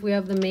we'll see if we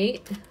have the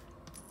mate.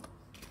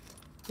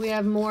 We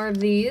have more of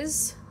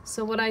these.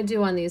 So what I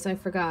do on these, I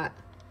forgot.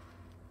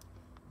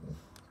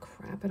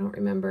 Crap, I don't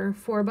remember.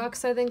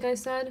 $4, I think I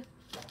said.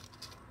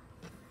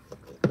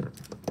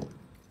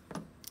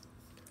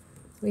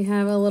 We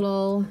have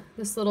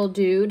this little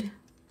dude.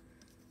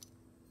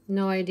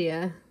 No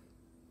idea.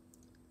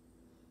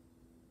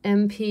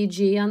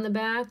 MPG on the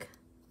back.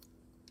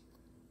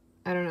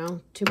 I don't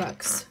know,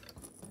 $2.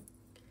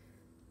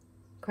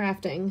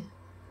 Crafting.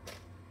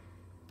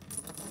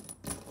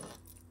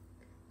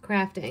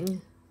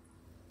 Crafting.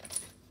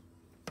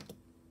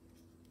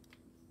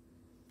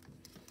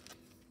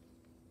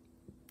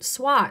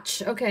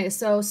 Swatch. Okay,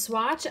 so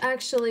swatch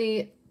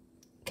actually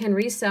can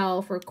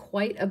resell for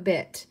quite a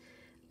bit.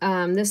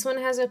 This one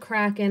has a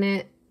crack in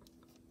it,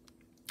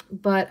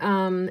 but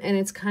and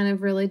it's kind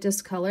of really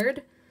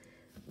discolored.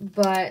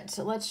 But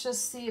let's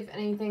just see if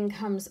anything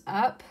comes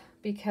up,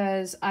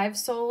 because I've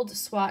sold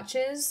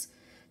swatches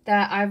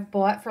that I've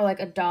bought for like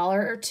 $1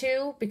 or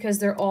 $2 because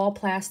they're all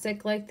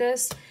plastic like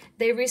this.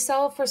 They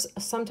resell for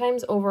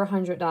sometimes over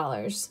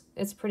 $100.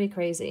 It's pretty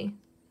crazy.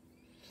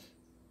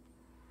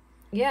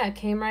 Yeah, it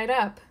came right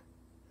up.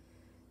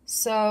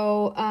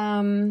 So,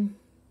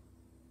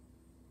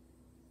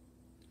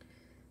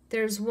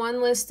 there's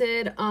one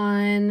listed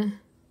on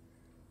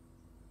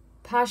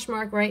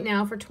Poshmark right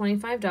now for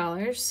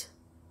 $25.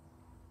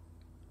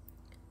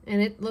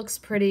 And it looks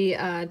pretty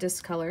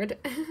discolored.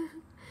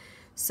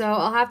 So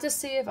I'll have to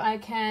see if I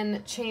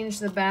can change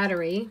the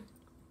battery,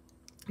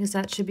 because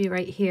that should be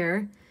right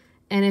here.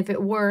 And if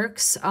it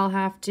works, I'll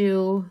have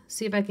to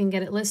see if I can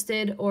get it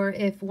listed, or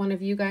if one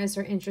of you guys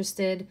are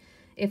interested.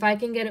 If I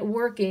can get it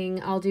working,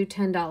 I'll do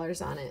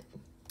 $10 on it.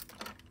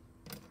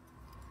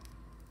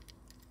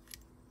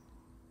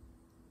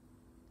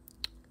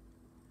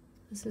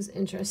 This is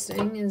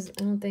interesting. I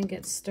don't think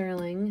it's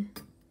sterling.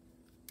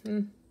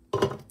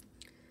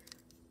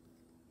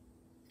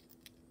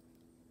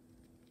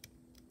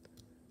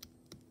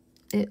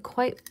 It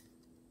quite,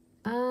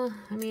 I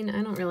mean,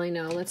 I don't really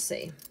know. Let's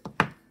see.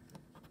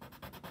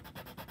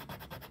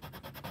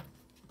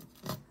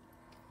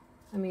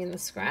 I mean, the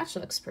scratch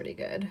looks pretty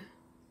good.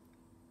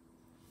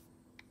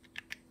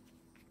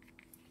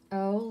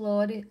 Oh,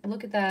 Lord,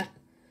 look at that.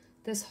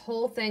 This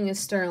whole thing is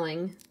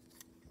sterling.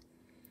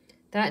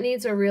 That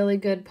needs a really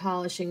good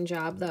polishing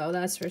job, though,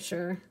 that's for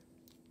sure.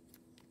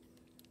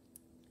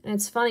 And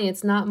it's funny,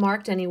 it's not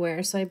marked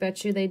anywhere, so I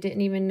bet you they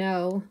didn't even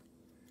know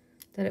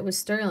that it was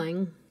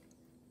sterling.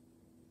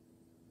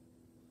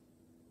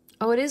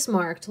 Oh, it is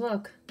marked,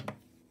 look.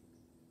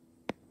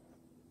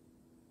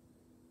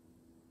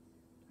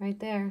 Right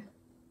there.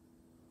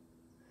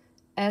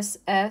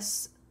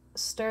 SS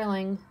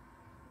sterling.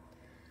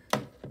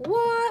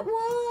 What?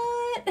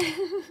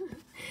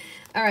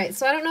 All right,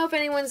 so I don't know if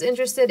anyone's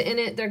interested in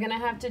it. You're gonna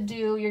have to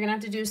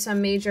do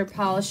some major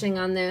polishing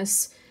on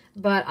this,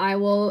 but I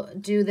will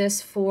do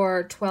this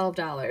for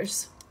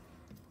 $12.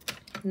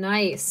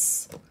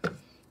 Nice.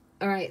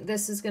 All right,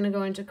 this is gonna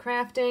go into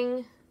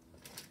crafting.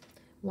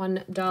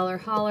 $1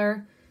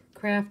 holler,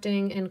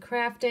 crafting and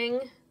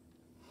crafting.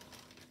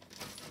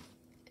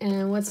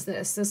 And what's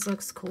this? This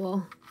looks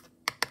cool.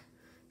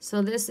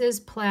 So this is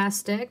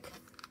plastic,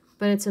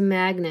 but it's a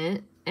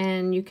magnet,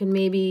 and you can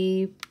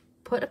maybe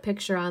put a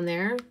picture on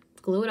there,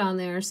 glue it on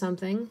there or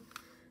something.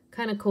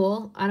 Kind of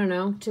cool. I don't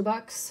know,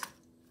 $2.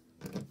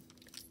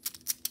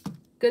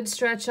 Good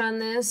stretch on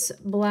this,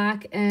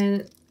 black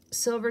and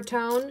silver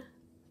tone,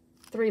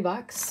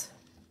 $3.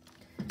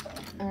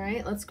 All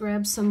right, let's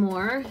grab some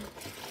more.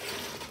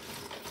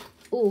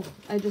 Ooh,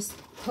 I just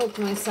poked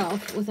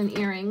myself with an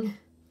earring.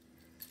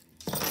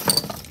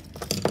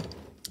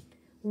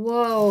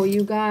 Whoa,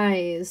 you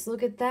guys,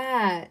 look at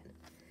that.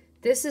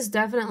 This is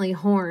definitely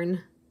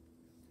horn.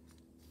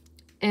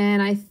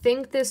 And I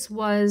think this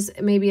was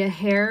maybe a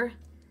hair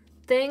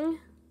thing.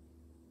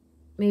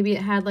 Maybe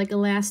it had like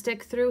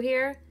elastic through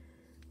here.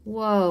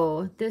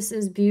 Whoa, this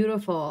is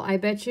beautiful. I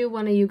bet you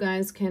one of you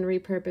guys can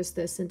repurpose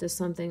this into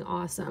something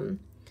awesome.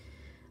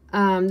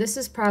 This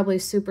is probably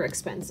super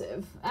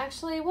expensive.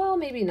 Actually, well,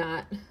 maybe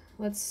not.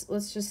 Let's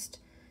just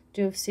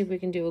see if we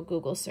can do a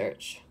Google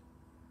search.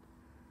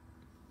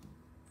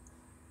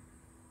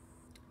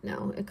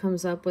 No, it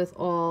comes up with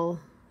all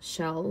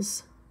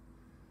shells.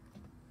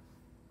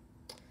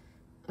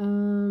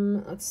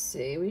 Let's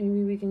see.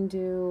 Maybe we can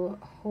do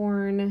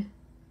horn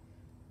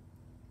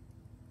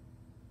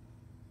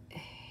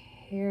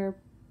hair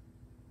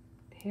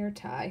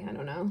tie. I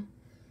don't know.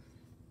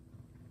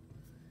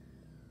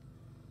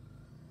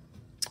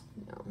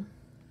 No.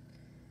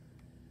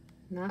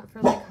 Not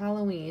for like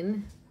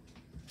Halloween.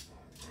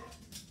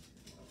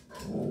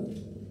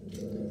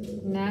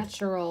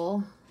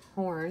 Natural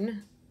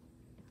horn.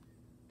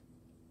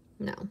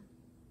 No.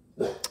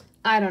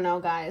 I don't know,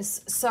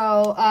 guys.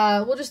 So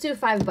we'll just do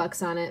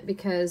 $5 on it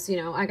because, you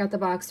know, I got the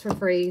box for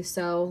free,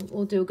 so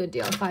we'll do a good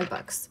deal.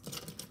 $5.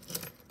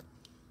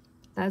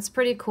 That's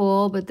pretty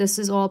cool, but this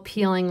is all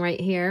peeling right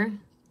here.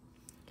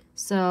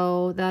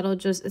 So that'll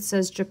just, it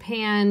says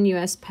Japan,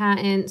 US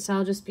patent, so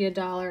I'll just be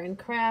 $1 in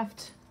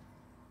craft.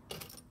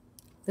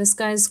 This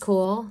guy's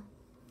cool.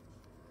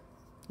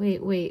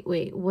 Wait.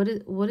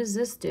 What does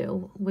this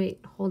do? Wait,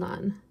 hold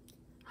on.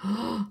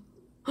 Oh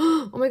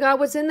my God,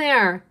 what's in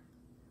there?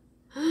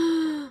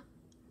 I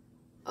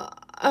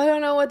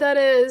don't know what that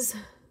is.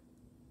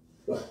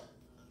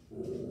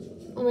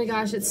 Oh my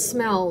gosh, it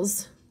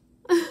smells.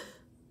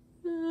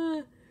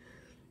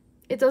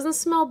 It doesn't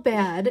smell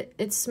bad.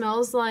 It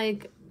smells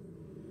like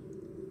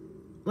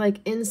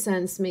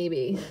incense,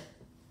 maybe.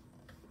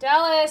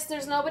 Dallas,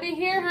 there's nobody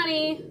here,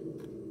 honey.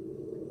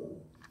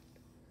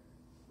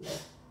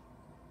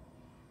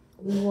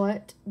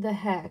 What the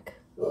heck?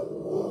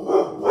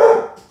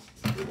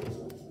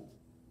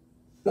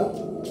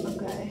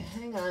 Okay,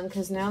 hang on,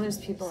 because now there's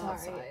people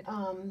outside.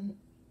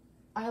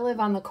 I live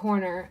on the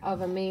corner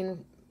of a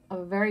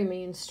very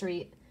main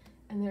street,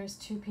 and there's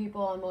two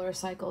people on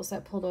motorcycles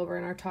that pulled over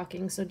and are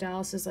talking, so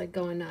Dallas is like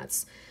going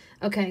nuts.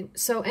 Okay,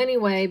 so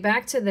anyway,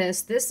 back to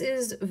this. This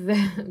is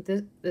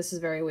this is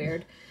very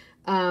weird.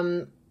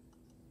 I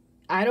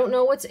don't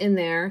know what's in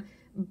there,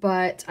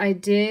 but I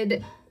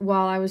did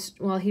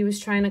while he was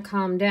trying to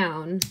calm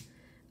down,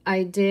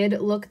 I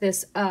did look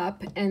this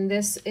up, and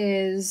this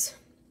is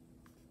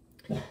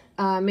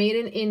made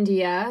in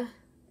India.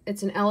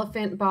 It's an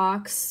elephant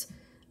box.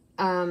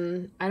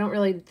 I don't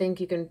really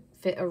think you can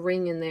fit a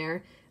ring in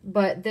there,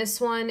 but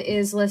this one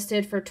is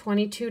listed for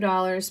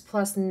 $22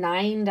 plus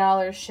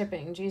 $9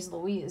 shipping. Jeez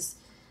Louise.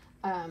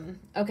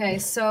 Okay,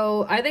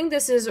 so I think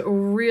this is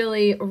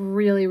really,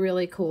 really,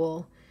 really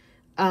cool.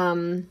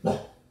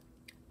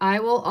 I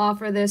will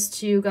offer this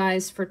to you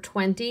guys for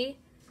 $20.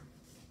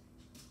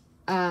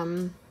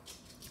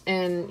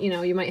 And, you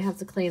know, you might have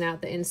to clean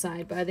out the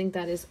inside, but I think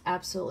that is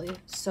absolutely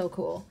so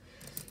cool.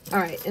 All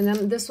right, and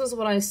then this was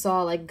what I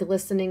saw, like,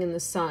 glistening in the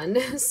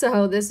sun.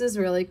 So this is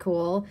really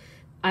cool.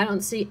 I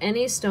don't see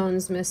any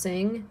stones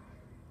missing.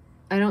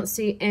 I don't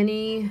see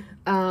any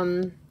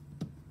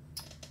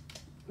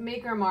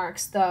maker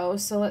marks, though.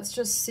 So let's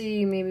just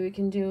see. Maybe we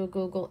can do a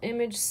Google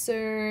image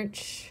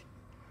search.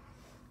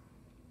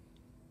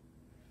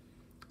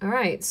 All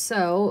right,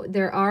 so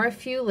there are a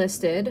few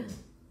listed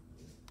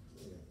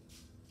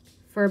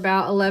for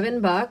about 11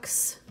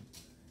 bucks.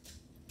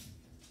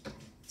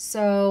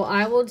 So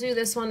I will do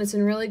this one. It's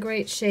in really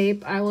great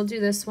shape. I will do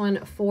this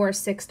one for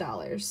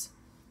 $6.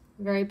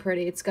 Very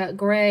pretty. It's got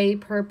gray,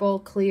 purple,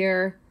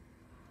 clear,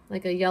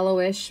 like a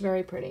yellowish,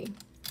 very pretty.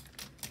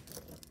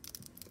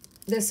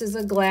 This is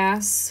a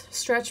glass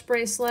stretch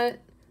bracelet.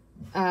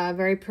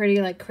 Very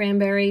pretty, like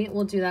cranberry.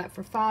 We'll do that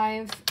for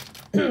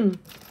 $5.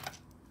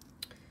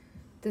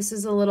 This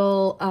is a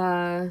little,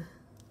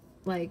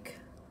 like,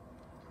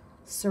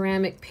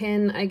 ceramic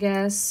pin, I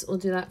guess. We'll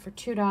do that for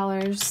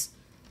 $2.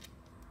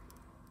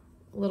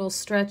 A little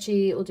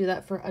stretchy. We'll do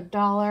that for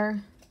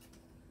 $1.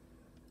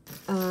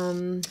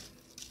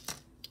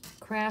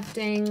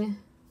 Crafting.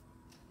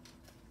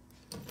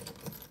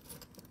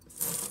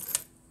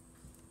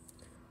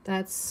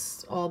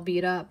 That's all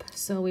beat up,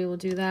 so we will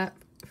do that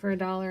for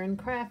 $1 in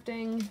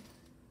crafting.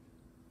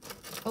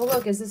 Oh,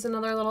 look, is this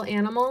another little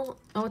animal?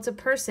 Oh, it's a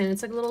person.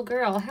 It's like a little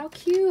girl. How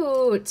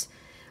cute.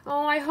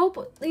 Oh, I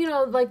hope, you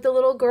know, like the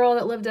little girl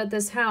that lived at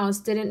this house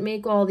didn't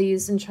make all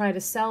these and try to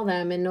sell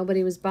them and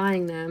nobody was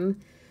buying them.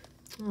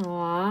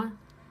 Aw.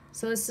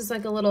 So this is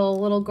like a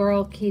little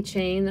girl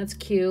keychain. That's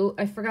cute.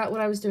 I forgot what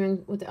I was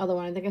doing with the other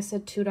one. I think I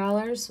said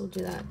 $2. We'll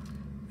do that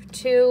for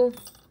 $2.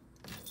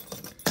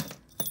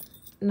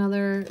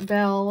 Another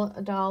bell,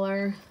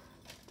 $1.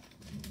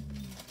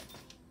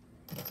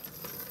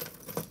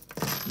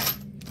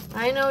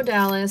 I know,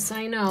 Dallas,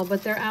 I know,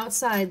 but they're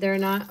outside. They're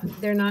not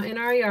in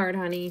our yard,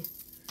 honey.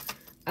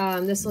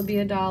 This will be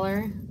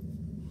 $1.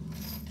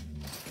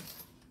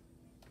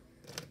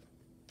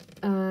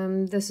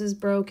 This is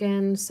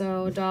broken,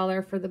 so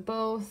 $1 for the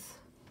both.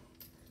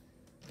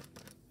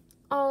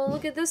 Oh,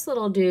 look at this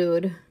little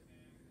dude.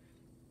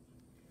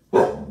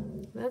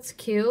 That's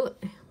cute.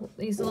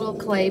 He's a little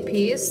clay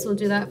piece. We'll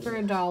do that for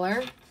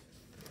 $1.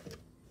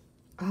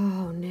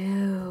 Oh,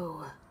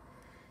 no.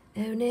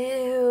 Oh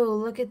no,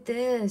 look at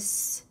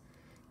this.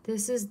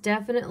 This is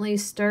definitely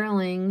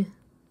sterling.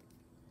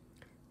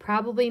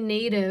 Probably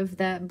native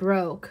that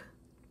broke.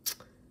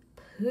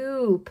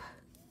 Poop.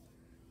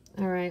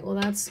 All right, well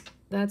that's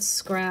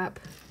scrap.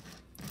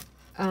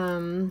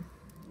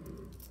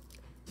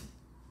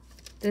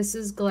 This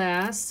is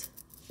glass.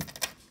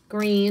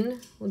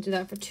 Green. We'll do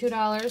that for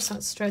 $2.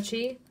 Not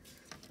stretchy.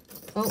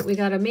 Oh, we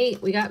got a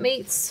mate. We got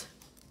mates.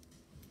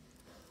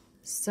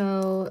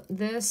 So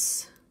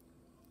this,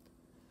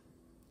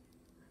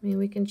 I mean,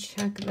 we can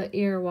check the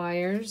ear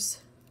wires.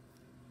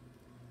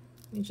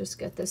 Let me just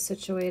get this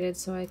situated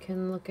so I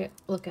can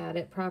look at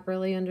it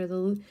properly under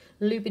the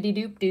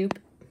loopity-doop-doop.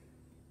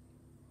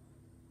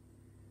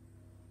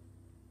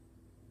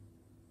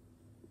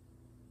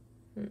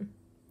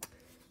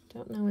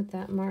 Don't know what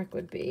that mark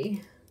would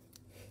be.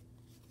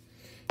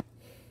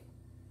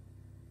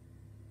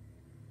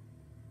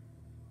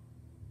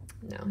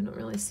 No, I don't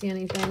really see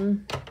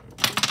anything.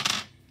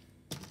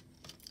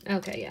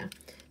 Okay, yeah.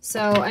 So,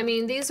 I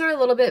mean, these are a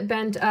little bit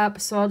bent up,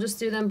 so I'll just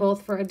do them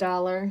both for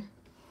 $1.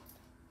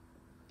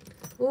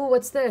 Ooh,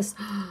 what's this?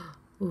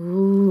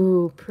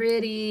 Ooh,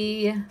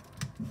 pretty.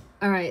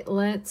 All right,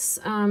 let's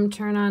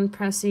turn on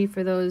Pressy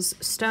for those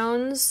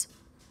stones.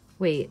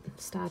 Wait,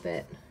 stop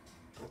it.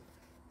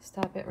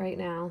 Stop it right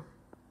now.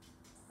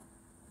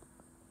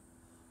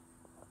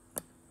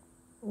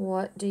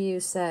 What do you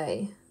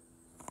say?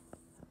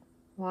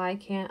 Why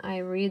can't I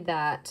read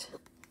that?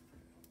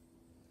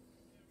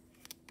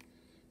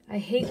 I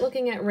hate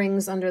looking at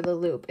rings under the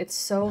loop. It's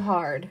so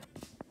hard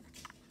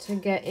to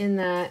get in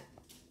that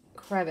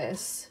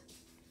crevice.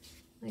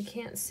 I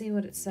can't see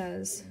what it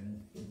says.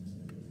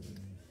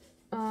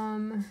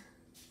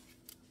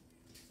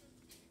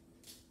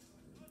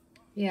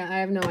 Yeah, I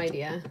have no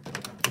idea.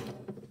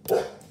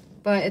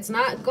 But it's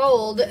not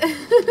gold.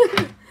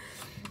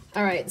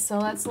 All right, so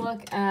let's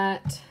look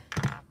at,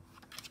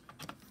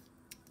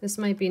 this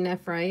might be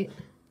nephrite.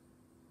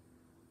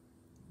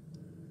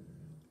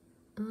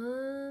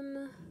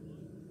 I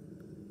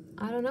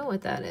don't know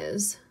what that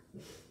is.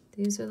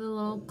 These are the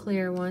little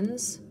clear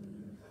ones.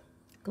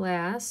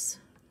 Glass.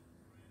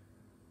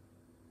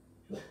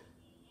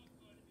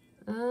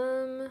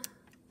 Not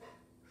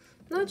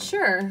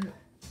sure.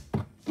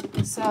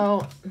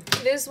 So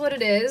it is what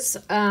it is.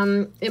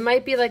 It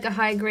might be like a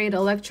high-grade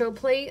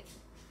electroplate,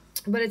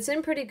 but it's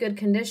in pretty good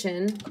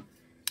condition.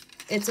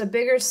 It's a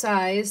bigger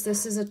size.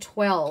 This is a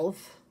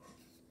 12,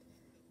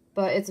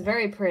 but it's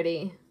very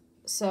pretty.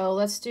 So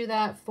let's do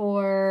that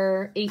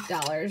for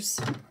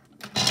 $8.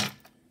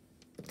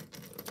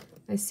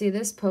 I see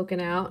this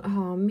poking out.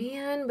 Oh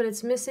man, but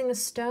it's missing a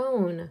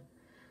stone.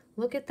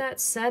 Look at that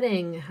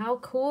setting. How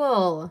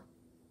cool.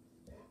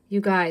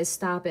 You guys,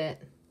 stop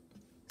it.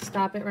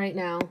 Stop it right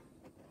now.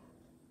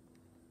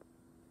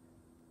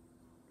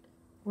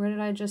 Where did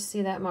I just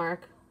see that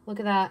mark? Look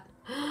at that.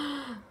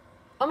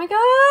 Oh my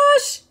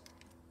gosh!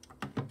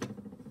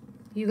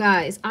 You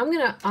guys, I'm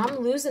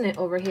losing it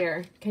over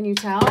here. Can you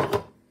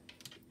tell?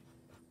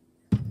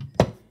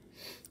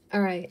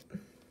 All right.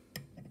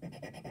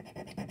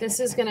 This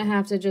is gonna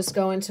have to just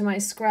go into my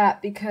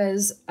scrap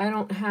because I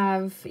don't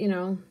have, you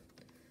know,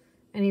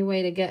 any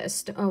way to get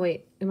a oh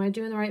wait, am I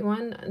doing the right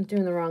one? I'm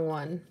doing the wrong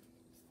one.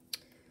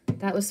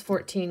 That was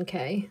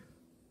 14K.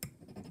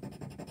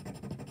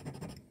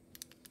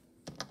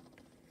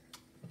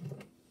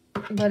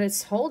 But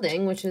it's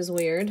holding, which is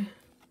weird.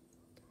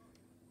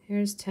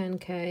 Here's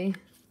 10K.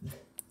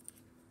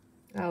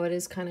 Oh, it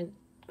is kind of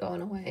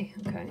going away.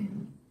 Okay.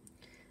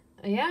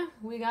 Yeah,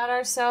 we got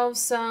ourselves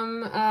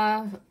some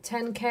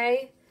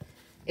 10K.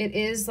 It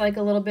is like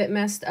a little bit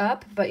messed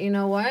up, but you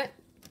know what?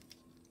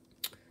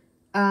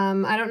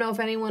 I don't know if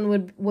anyone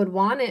would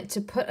want it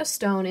to put a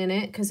stone in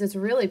it because it's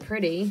really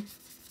pretty.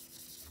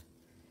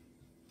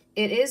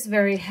 It is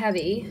very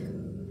heavy.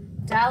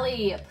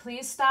 Dally,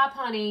 please stop,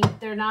 honey.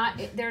 They're not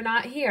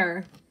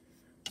here.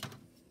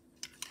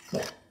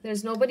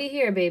 There's nobody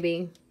here,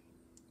 baby.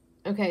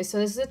 Okay, so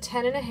this is a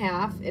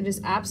 10.5. It is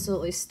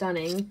absolutely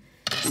stunning.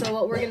 So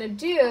what we're gonna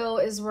do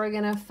is we're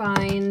gonna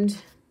find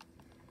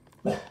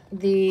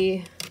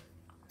the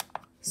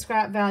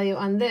scrap value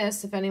on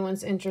this if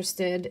anyone's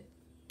interested.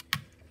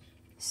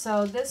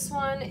 So this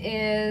one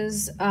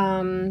is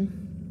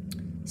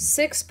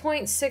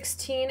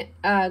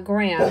 6.16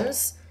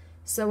 grams.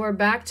 So we're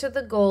back to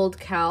the gold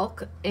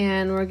calc,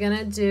 and we're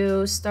gonna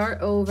do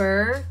start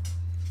over,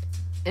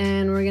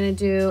 and we're gonna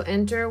do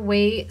enter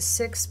weight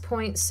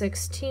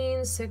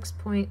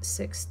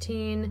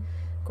 6.16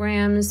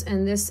 grams,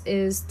 and this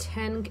is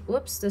 10,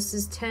 whoops, this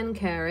is 10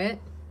 carat,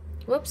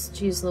 whoops,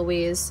 geez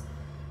Louise,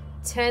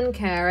 10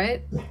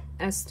 carat,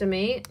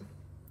 estimate,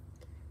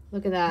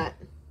 look at that.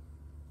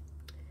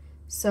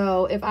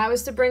 So if I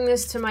was to bring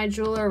this to my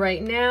jeweler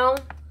right now,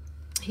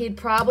 he'd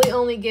probably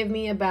only give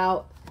me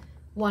about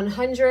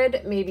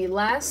 100, maybe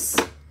less,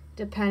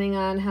 depending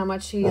on how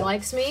much he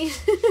likes me,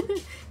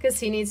 because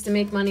he needs to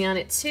make money on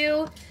it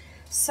too.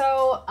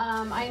 So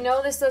I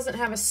know this doesn't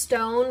have a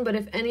stone, but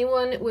if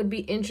anyone would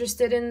be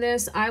interested in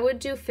this, I would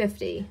do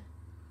 50.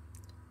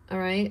 All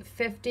right,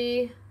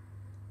 50.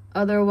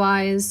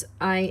 Otherwise,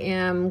 I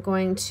am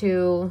going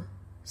to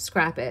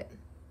scrap it.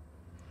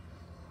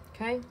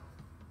 Okay.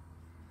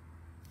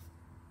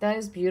 That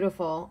is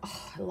beautiful.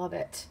 Oh, I love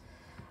it.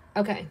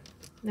 Okay,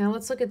 now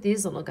let's look at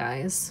these little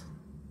guys.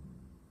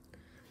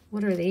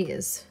 What are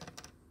these?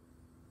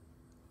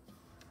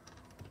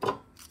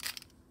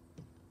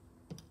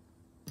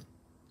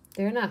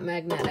 They're not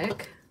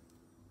magnetic.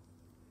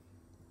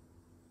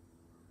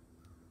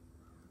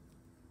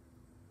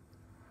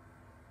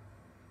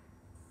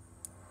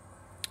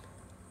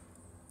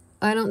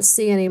 I don't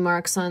see any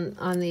marks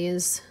on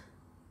these.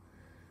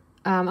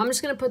 I'm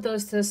just gonna put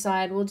those to the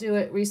side. We'll do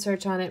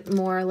research on it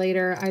more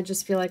later. I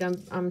just feel like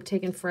I'm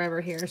taking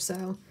forever here.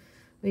 So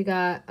we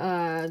got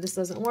this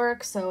doesn't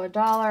work, so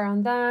 $1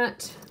 on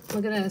that.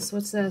 Look at this.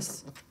 What's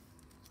this?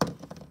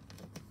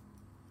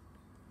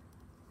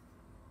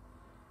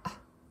 Oh,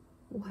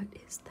 what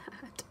is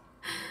that?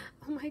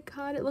 Oh my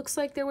god, it looks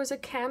like there was a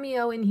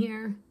cameo in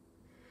here.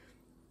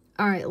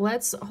 All right,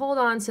 let's hold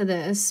on to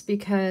this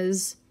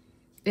because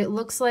it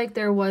looks like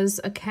there was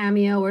a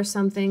cameo or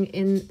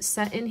something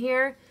set in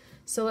here.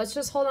 So let's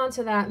just hold on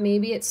to that.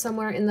 Maybe it's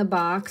somewhere in the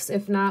box.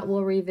 If not,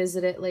 we'll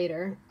revisit it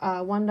later.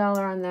 $1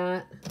 on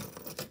that.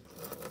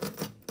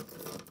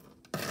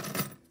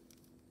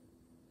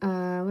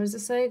 What does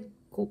it say?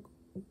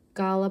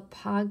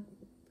 Galapagos?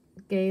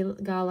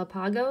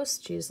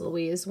 Jeez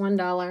Louise,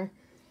 $1.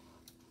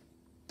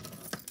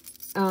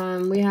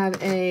 We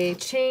have a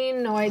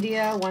chain, no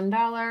idea,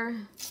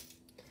 $1.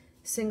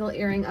 Single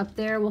earring up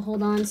there we'll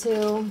hold on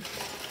to.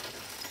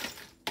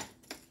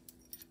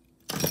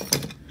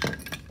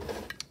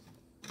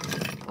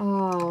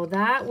 Oh,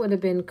 that would have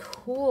been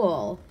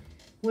cool.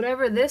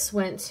 Whatever this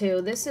went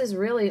to, this is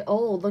really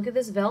old. Look at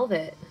this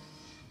velvet.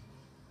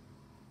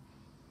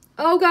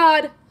 Oh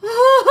God.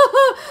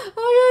 Oh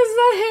my God, is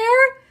that hair?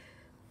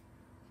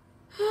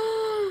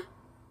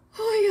 Oh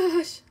my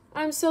gosh.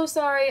 I'm so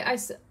sorry.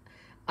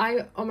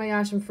 Oh my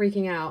gosh, I'm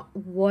freaking out.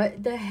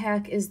 What the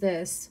heck is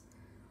this?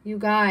 You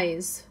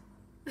guys.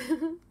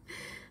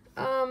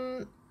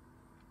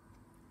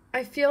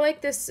 I feel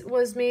like this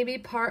was maybe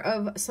part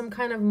of some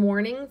kind of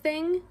mourning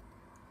thing.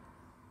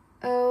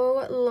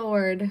 Oh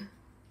Lord.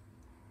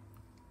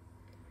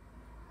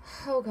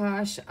 Oh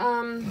gosh.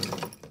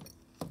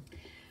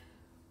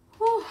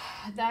 Whew,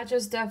 that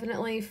just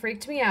definitely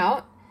freaked me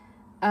out.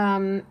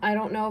 I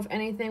don't know if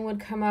anything would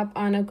come up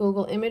on a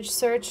Google image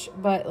search,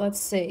 but let's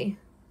see.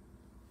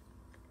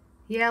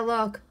 Yeah,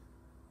 look.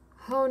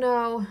 Oh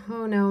no.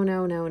 Oh no,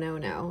 no, no, no,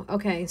 no.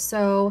 Okay,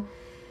 so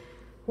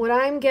What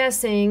I'm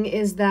guessing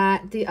is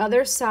that the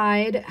other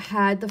side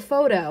had the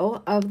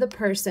photo of the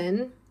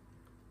person,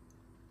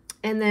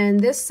 and then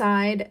this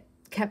side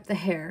kept the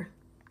hair.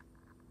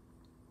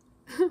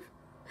 Oh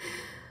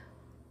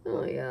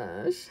my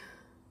gosh.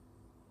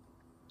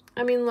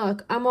 I mean,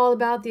 look, I'm all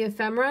about the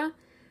ephemera,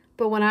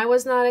 but when I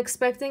was not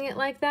expecting it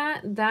like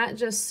that, that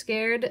just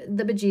scared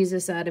the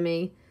bejesus out of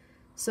me.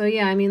 So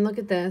yeah, I mean, look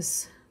at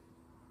this.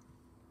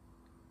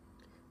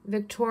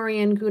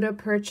 Victorian Gutta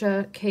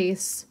Percha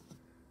case.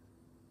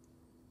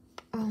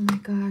 Oh my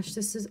gosh,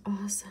 this is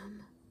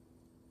awesome.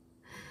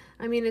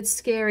 I mean, it's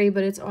scary,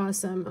 but it's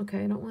awesome.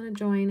 Okay, I don't want to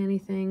join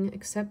anything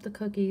except the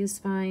cookies.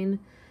 Fine.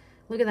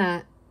 Look at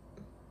that.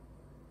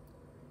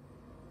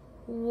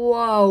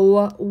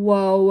 Whoa,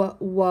 whoa,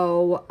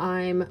 whoa.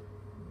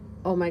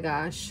 Oh my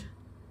gosh.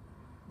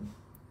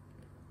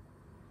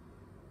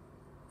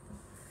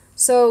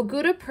 So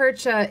Gutta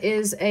Percha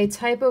is a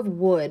type of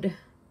wood.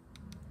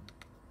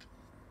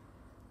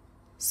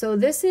 So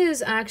this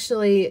is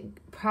actually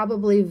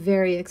probably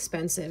very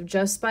expensive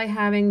just by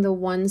having the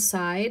one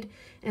side.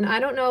 And I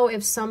don't know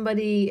if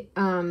somebody,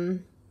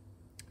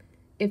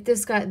 if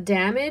this got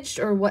damaged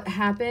or what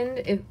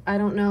happened. I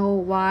don't know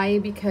why,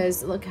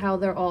 because look how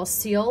they're all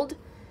sealed.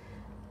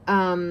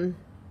 Holy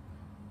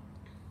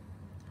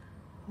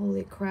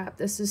crap,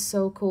 this is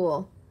so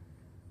cool.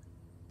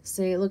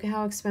 See, look at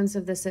how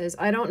expensive this is.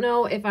 I don't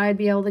know if I'd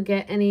be able to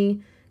get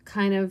any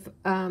kind of,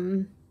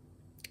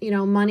 you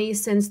know, money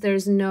since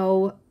there's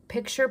no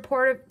picture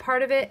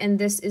part of it and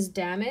this is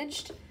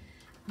damaged.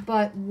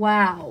 But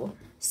wow.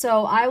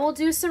 So I will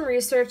do some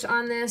research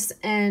on this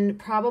and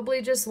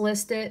probably just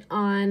list it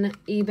on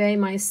eBay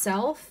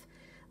myself,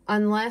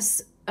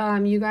 unless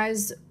you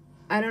guys,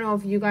 I don't know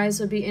if you guys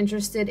would be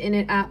interested in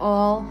it at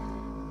all.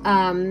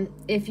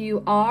 If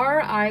you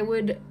are, I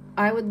would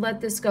let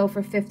this go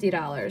for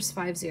 $50,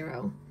 50.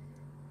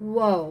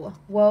 Whoa,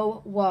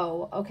 whoa,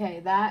 whoa.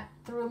 Okay, that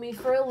threw me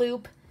for a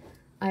loop.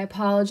 I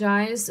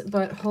apologize,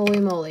 but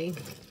holy moly.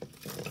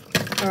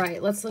 All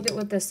right, let's look at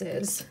what this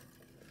is.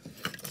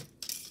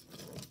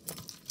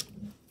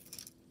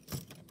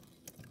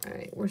 All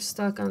right, we're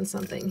stuck on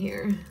something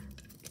here.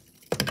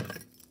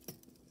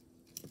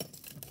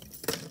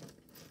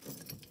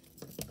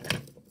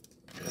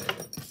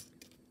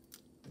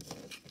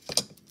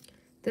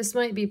 This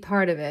might be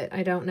part of it.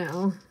 I don't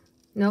know.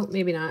 Nope,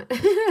 maybe not.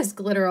 There's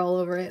glitter all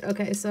over it.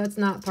 Okay, so it's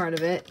not part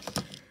of it.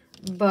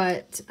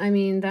 But, I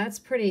mean, that's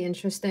pretty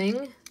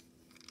interesting.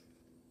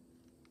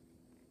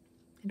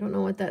 I don't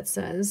know what that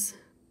says.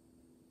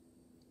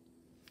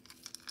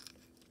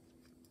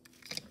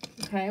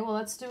 Okay, well,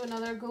 let's do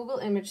another Google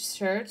image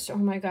search. Oh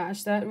my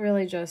gosh, that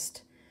really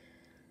just...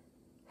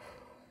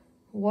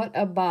 What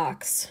a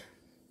box.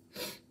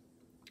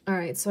 All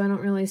right, so I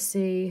don't really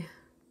see...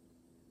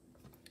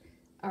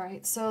 All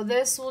right, so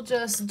this will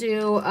just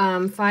do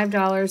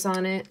 $5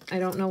 on it. I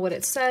don't know what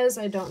it says.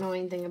 I don't know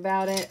anything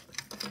about it.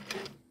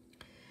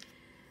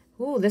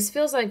 Ooh, this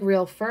feels like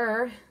real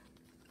fur.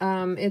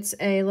 It's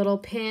a little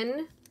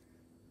pin.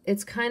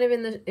 It's kind of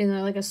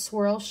in like a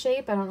swirl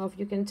shape. I don't know if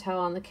you can tell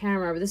on the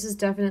camera, but this is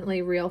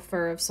definitely real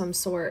fur of some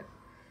sort.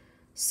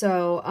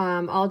 So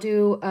I'll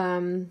do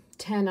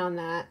 10 on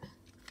that.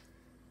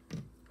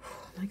 I'm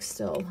like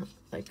still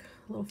like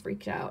a little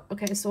freaked out.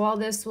 Okay, so all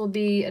this will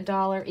be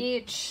 $1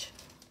 each.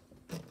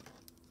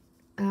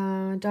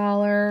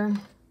 $1.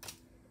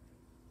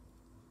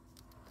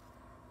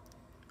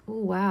 Oh,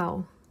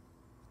 wow.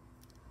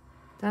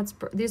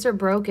 These are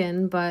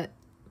broken, but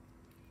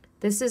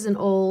this is an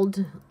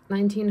old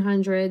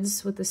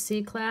 1900s with a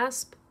C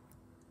clasp.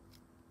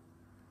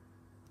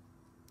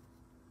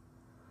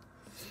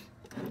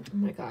 Oh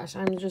my gosh,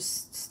 I'm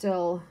just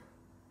still...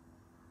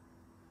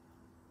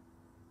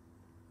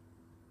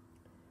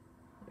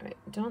 All right,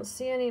 don't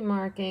see any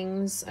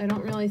markings. I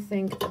don't really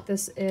think that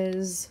this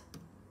is...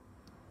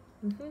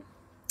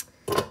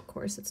 Of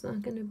course, it's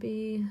not going to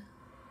be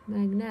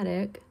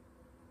magnetic.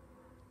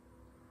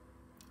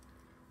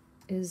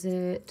 Is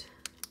it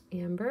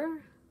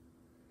amber?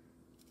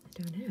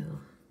 I don't know.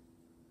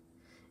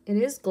 It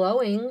is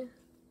glowing.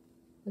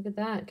 Look at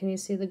that. Can you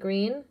see the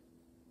green?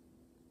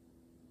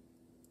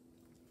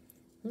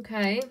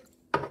 Okay.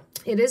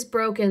 It is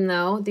broken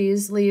though.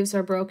 These leaves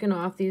are broken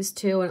off, these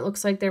two, and it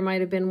looks like there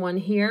might have been one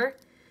here.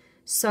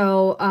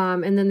 So,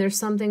 and then there's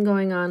something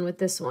going on with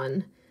this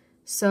one.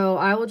 So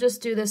I will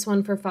just do this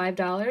one for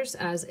 $5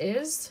 as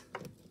is.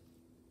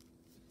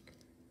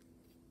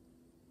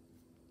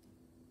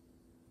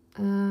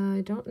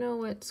 I don't know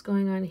what's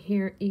going on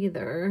here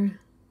either.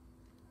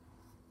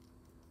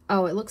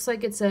 Oh, it looks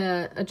like it's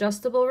a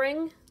adjustable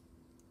ring.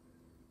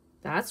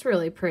 That's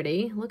really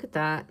pretty. Look at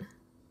that.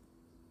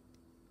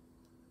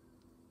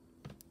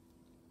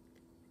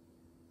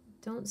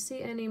 Don't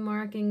see any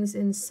markings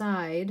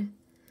inside,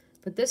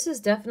 but this is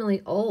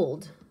definitely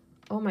old.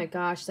 Oh my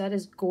gosh, that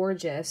is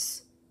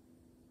gorgeous.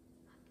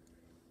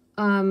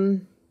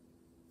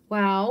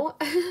 Wow.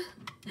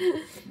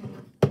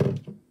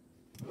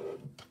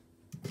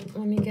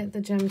 Let me get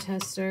the gem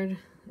tester.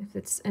 If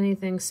it's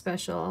anything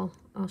special,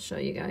 I'll show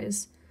you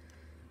guys.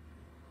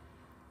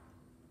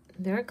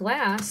 They're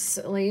glass,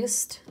 at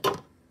least.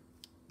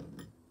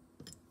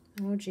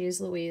 Oh, geez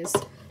Louise.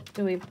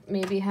 Do we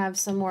maybe have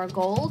some more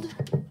gold?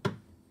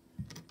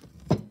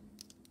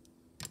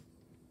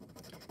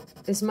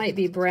 This might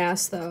be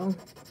brass, though.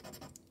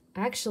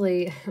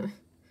 Actually,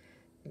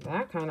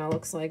 that kind of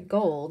looks like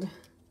gold.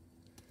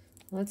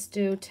 Let's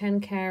do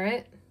 10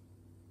 carat.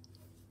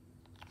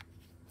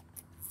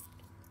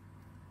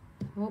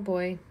 Oh,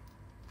 boy.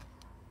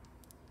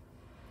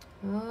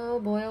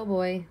 Oh, boy, oh,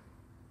 boy.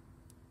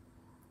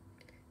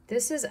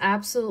 This is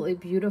absolutely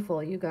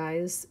beautiful, you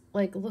guys.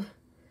 Like,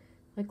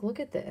 look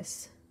at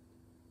this.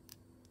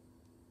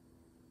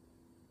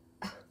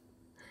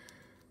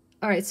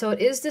 All right, so it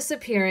is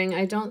disappearing.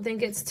 I don't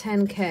think it's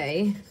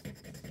 10K.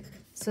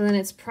 So then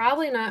it's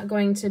probably not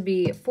going to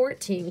be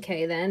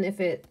 14K then if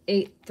it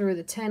ate through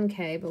the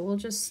 10K, but we'll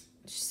just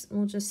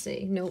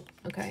see. Nope.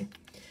 Okay.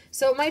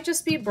 So it might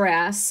just be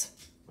brass,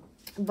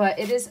 but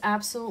it is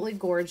absolutely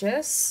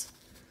gorgeous.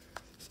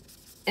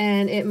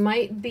 And it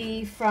might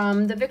be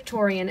from the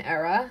Victorian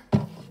era.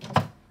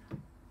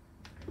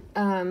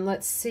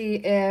 Let's see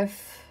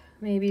if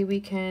maybe we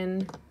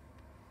can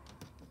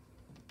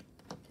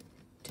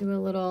do a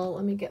little,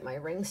 let me get my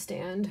ring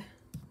stand.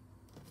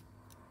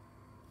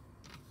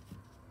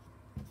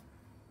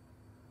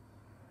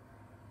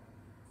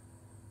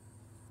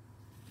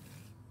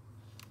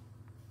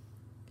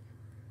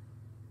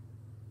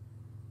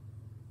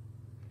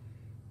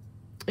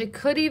 It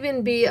could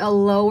even be a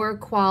lower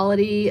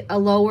quality, a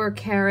lower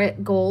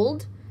carat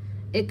gold.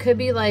 It could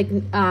be like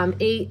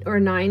 8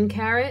 or 9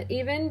 carat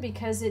even,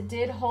 because it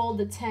did hold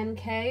the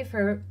 10K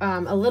for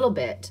a little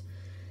bit.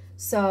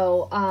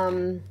 So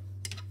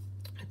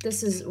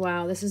this is,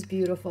 wow, this is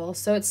beautiful.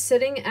 So it's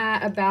sitting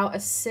at about a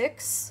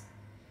 6.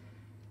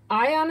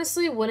 I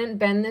honestly wouldn't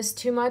bend this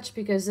too much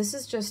because this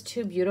is just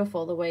too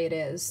beautiful the way it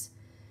is.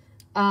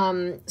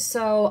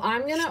 So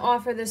I'm gonna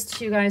offer this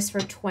to you guys for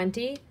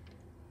 20.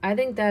 I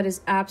think that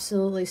is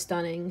absolutely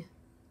stunning.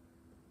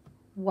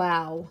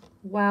 Wow.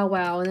 Wow,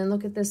 wow. And then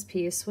look at this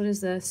piece. What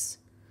is this?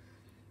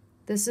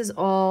 This is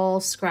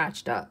all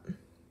scratched up.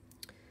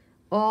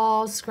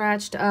 All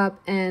scratched up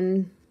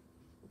and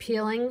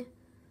peeling.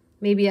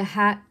 Maybe a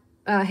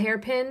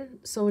hairpin.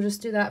 So we'll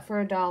just do that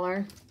for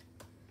 $1.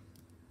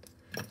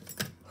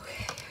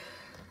 Okay.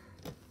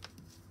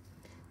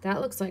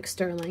 That looks like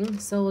sterling.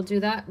 So we'll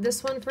do that.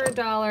 This one for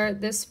 $1.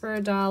 This for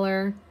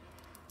 $1.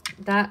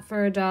 That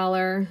for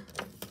 $1.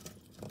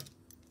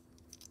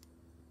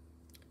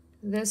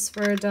 This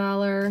for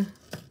 $1,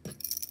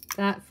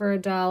 that for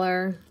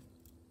 $1,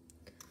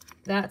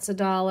 that's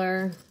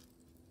 $1,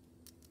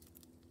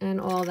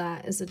 and all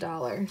that is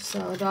 $1.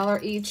 So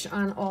 $1 each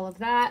on all of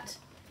that.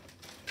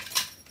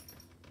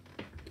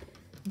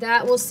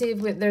 That we'll see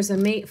if there's a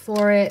mate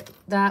for it.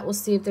 That we'll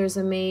see if there's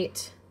a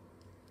mate.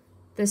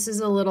 This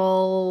is a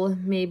little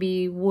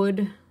maybe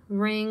wood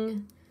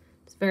ring.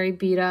 It's very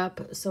beat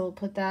up, so we'll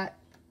put that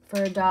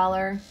for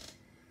 $1.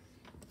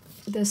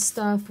 This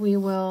stuff we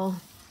will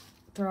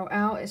throw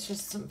out. It's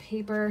just some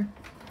paper.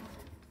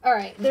 All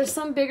right, there's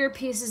some bigger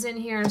pieces in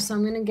here, so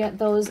I'm gonna get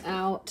those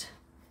out.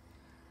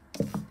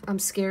 I'm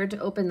scared to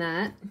open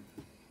that.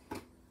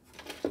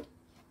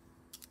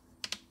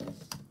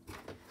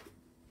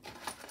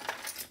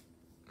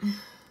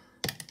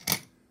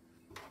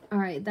 All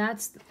right,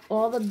 that's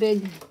all the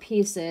big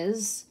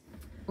pieces.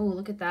 Oh,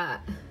 look at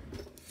that.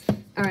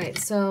 All right,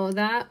 so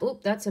that,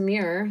 oop, that's a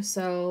mirror.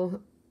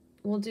 So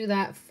we'll do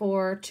that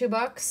for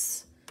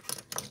 $2.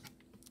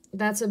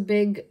 That's a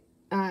big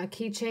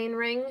keychain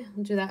ring.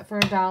 We'll do that for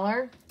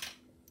 $1.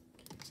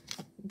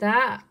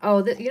 That,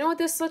 oh, you know what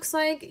this looks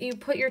like? You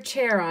put your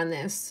chair on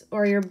this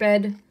or your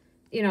bed,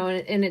 you know,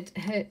 and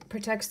it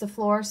protects the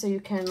floor so you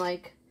can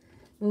like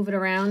move it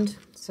around.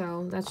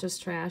 So that's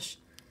just trash.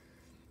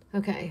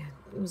 Okay,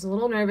 I was a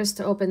little nervous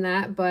to open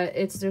that, but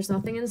there's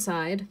nothing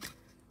inside.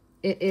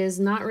 It is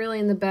not really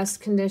in the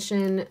best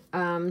condition,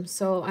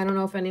 so I don't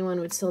know if anyone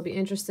would still be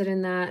interested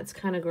in that. It's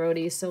kind of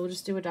grody, so we'll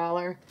just do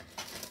 $1.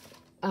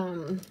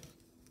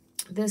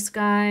 This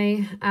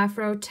guy,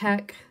 Afro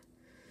Tech,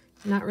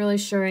 not really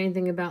sure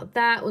anything about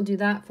that. We'll do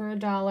that for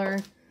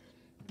 $1.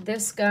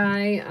 This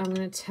guy, I'm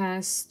going to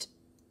test.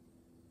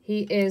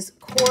 He is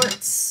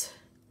quartz.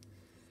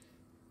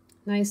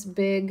 Nice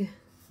big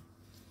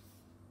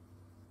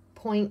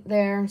point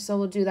there, so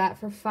we'll do that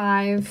for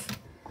 $5.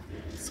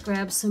 Let's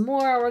grab some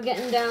more. We're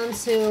getting down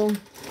to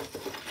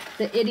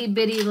the itty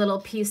bitty little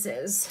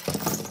pieces.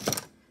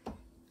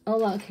 Oh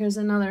look, here's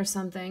another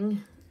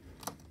something.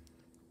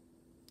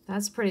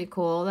 That's pretty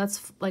cool.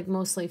 That's like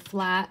mostly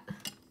flat.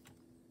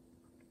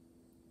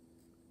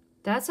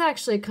 That's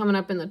actually coming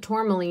up in the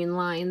tourmaline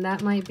line.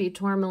 That might be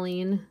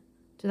tourmaline.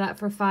 Do that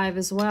for $5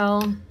 as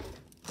well.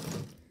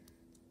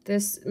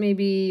 This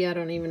maybe, I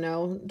don't even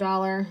know,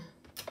 $1.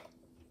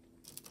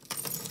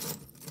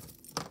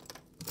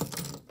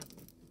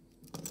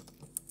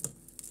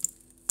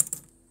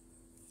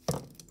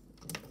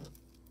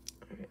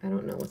 I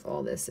don't know what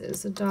all this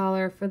is.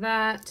 $1 for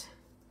that.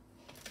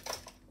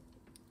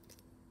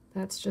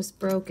 That's just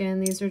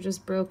broken. These are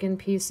just broken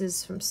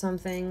pieces from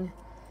something.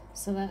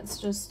 So that's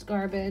just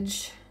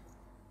garbage.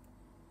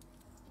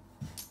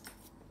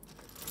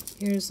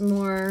 Here's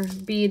more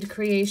bead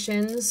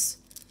creations.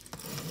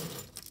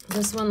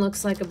 This one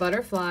looks like a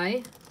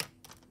butterfly.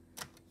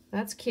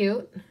 That's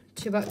cute.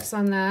 $2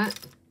 on that.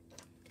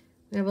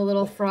 We have a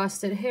little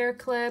frosted hair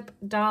clip,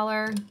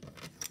 $1.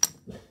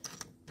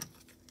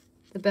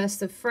 The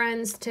Best of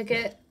Friends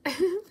ticket,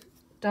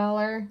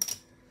 $1.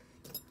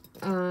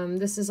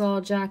 This is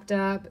all jacked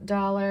up,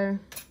 $1.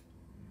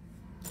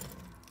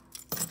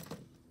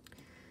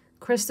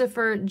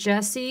 Christopher,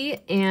 Jesse,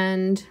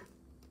 and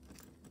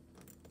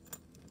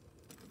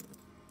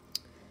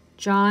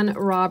John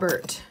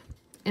Robert.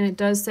 And it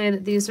does say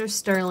that these are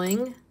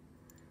sterling.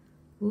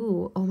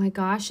 Ooh, oh my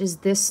gosh, is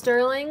this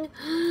sterling?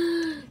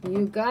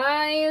 You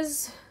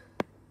guys.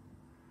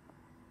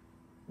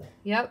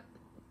 Yep.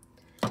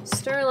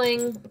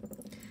 Sterling.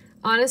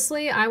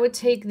 Honestly, I would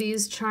take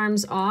these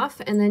charms off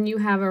and then you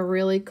have a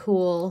really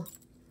cool,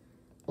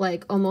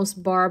 like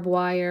almost barbed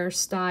wire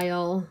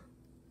style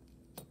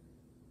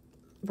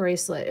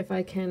bracelet, if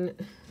I can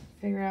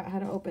figure out how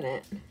to open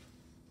it.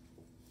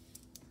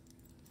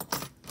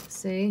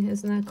 See,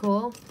 isn't that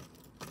cool?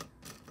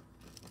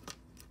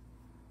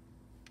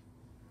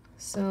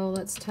 So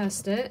let's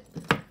test it.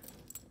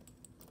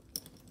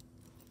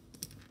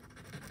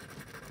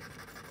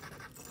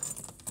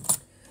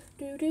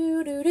 Do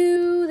do do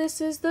do. This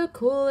is the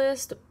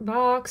coolest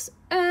box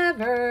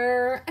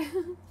ever.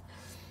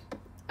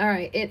 All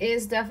right, it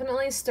is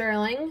definitely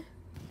sterling.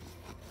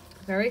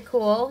 Very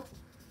cool.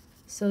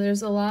 So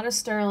there's a lot of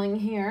sterling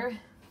here.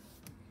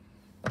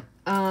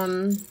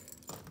 I'm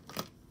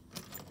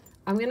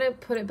gonna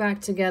put it back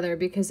together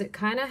because it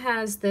kind of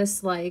has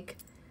this like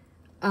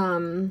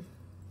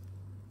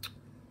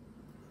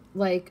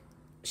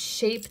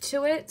shape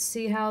to it.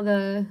 See how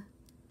the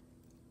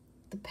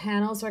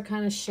panels are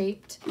kind of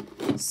shaped.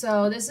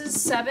 So this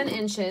is 7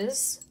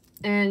 inches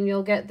and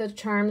you'll get the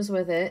charms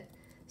with it.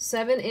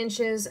 7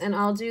 inches, and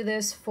I'll do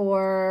this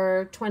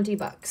for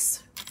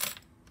 $20.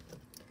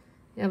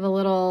 You have a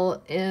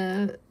little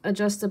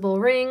adjustable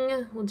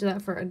ring. We'll do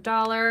that for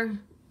 $1.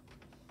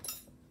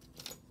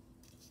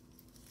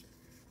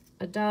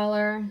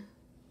 $1.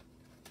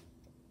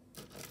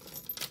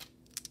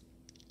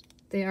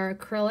 They are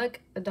acrylic,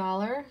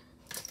 $1.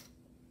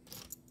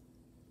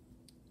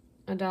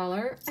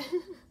 $1.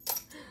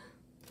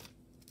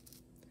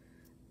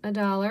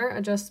 $1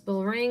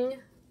 adjustable ring.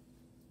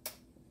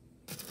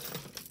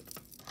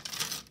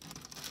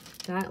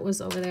 That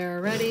was over there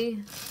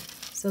already.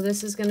 So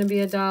this is going to be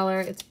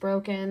 $1. It's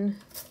broken.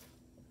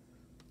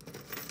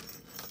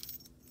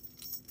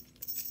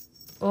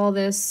 All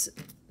this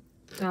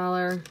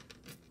 $1.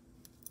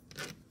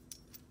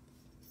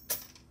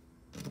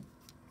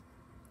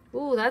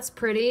 Ooh, that's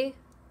pretty.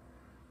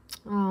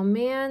 Oh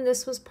man,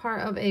 this was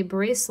part of a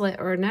bracelet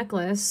or a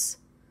necklace.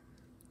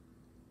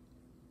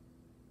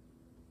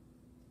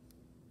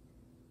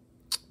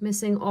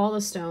 Missing all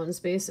the stones,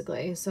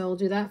 basically. So we'll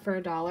do that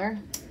for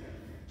 $1.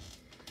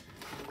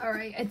 All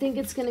right, I think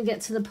it's gonna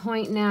get to the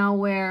point now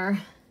where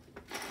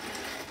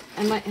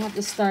I might have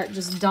to start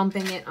just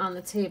dumping it on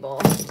the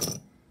table.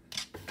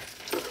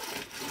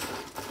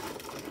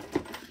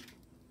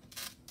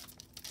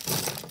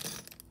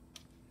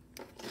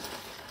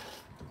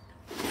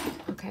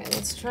 Okay,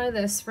 let's try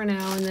this for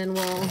now and then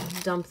we'll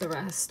dump the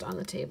rest on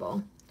the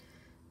table.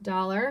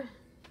 $1.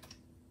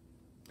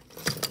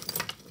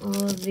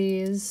 All of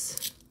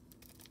these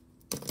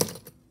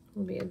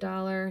will be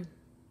 $1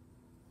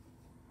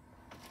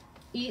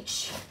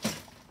 each.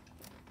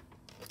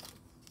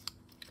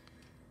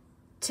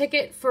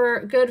 Ticket for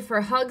good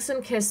for hugs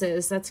and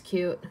kisses. That's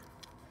cute.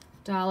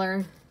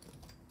 $1.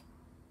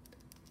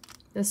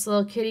 This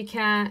little kitty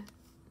cat,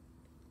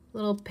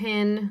 little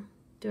pin,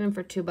 doing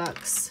for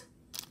 $2.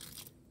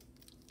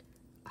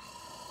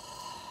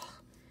 Oh,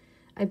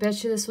 I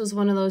bet you this was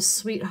one of those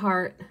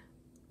sweetheart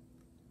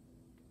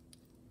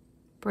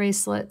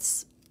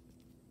bracelets.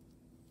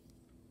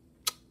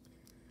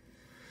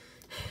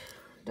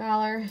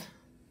 $1.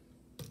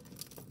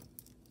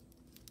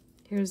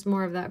 Here's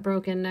more of that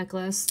broken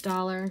necklace.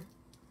 $1.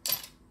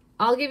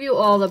 I'll give you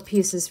all the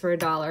pieces for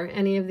 $1.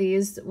 Any of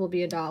these will be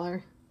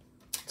 $1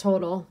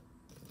 total.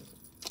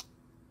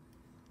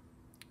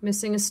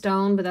 Missing a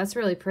stone, but that's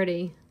really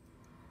pretty.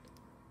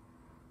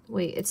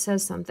 Wait, it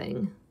says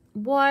something.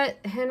 What?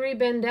 Henry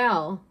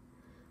Bendel.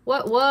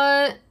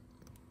 What?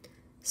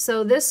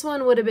 So this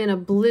one would have been a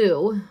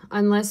blue,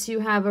 unless you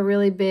have a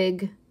really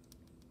big...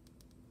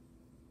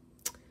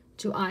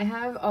 Do I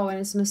have? Oh, and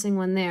it's missing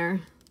one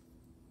there.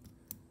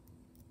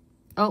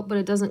 Oh, but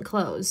it doesn't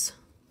close.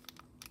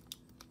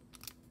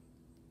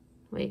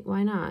 Wait,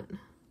 why not?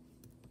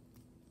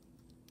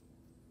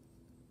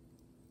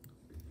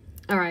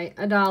 All right,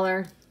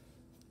 $1.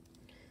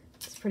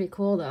 It's pretty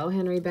cool though,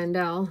 Henry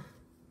Bendel.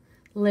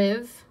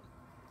 Live,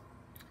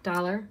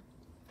 $1.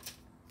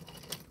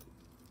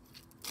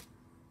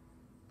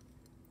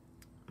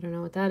 I don't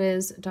know what that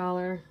is,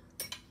 $1.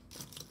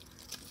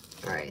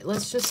 All right,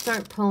 let's just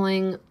start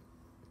pulling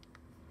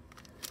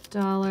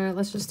 $1.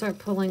 Let's just start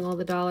pulling all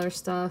the $1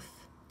 stuff.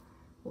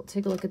 We'll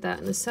take a look at that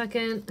in a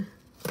second.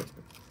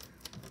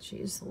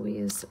 Jeez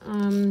Louise.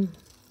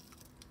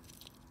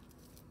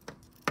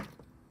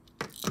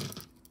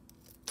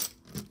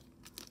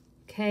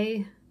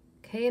 K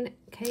and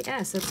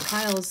KS, that's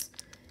Kyle's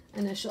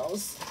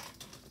initials.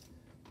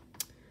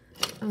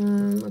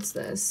 What's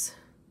this?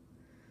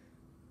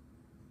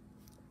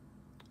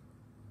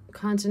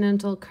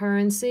 Continental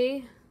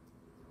currency.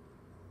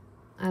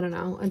 I don't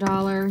know, $1,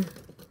 $1,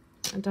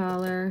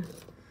 $1,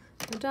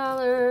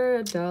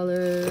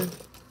 $1,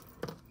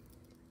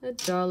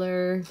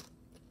 $1.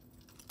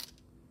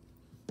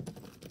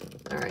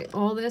 All right,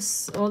 all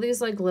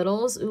these like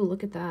littles. Ooh,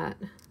 look at that.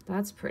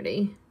 That's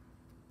pretty.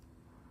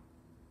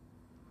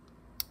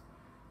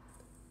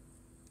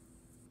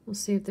 We'll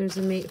see if there's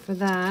a mate for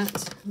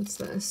that. What's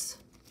this?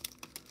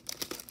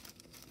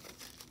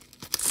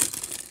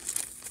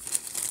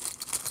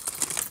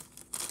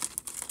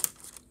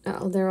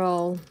 Oh, they're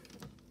all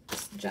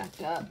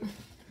jacked up.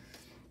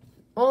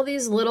 All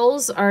these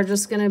littles are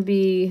just gonna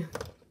be,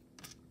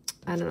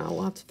 I don't know,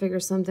 we'll have to figure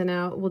something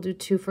out. We'll do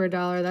 2 for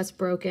 $1. That's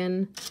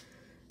broken.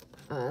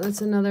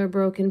 That's another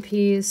broken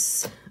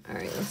piece. All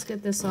right, let's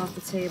get this off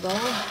the table.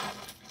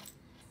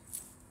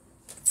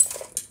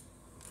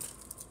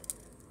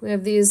 We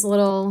have these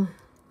little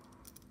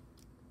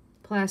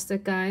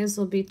plastic guys,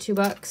 will be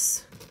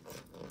 $2.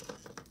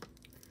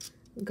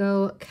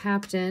 Go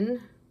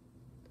Captain,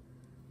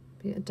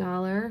 be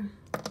 $1.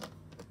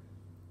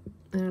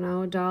 I don't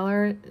know,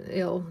 $1.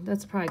 Ew,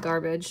 that's probably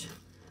garbage.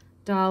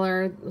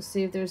 $1. We'll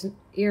see if there's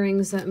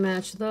earrings that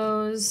match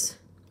those.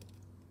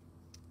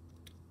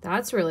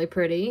 That's really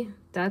pretty.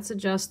 That's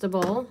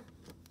adjustable.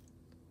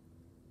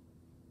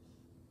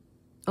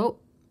 Oh,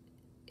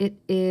 it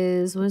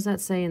is, what does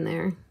that say in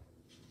there?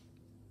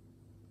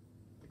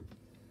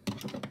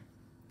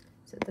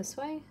 Is it this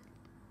way?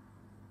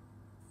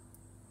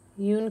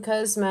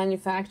 Yunka's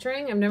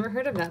Manufacturing. I've never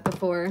heard of that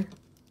before.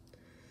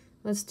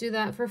 Let's do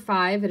that for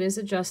 $5. It is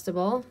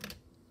adjustable.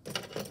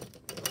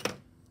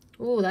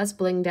 Ooh, that's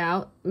blinged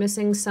out.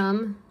 Missing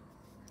some.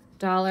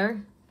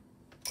 $1.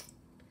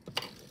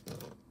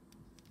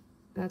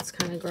 That's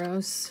kind of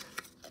gross.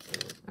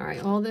 All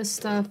right, all this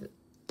stuff,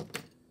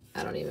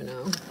 I don't even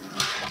know.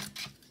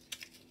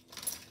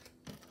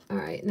 All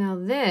right, now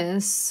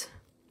this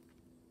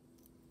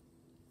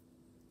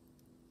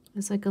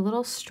is like a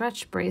little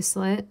stretch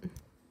bracelet,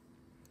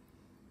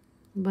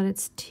 but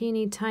it's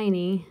teeny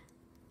tiny.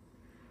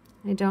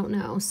 I don't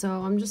know,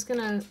 so I'm just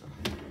gonna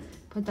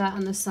put that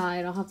on the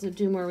side. I'll have to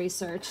do more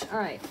research. All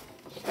right,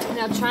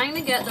 now trying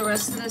to get the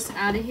rest of this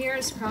out of here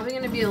is probably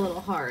gonna be a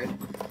little hard.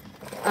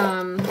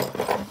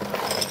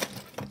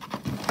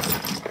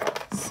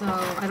 So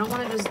I don't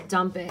want to just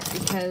dump it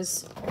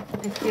because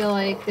I feel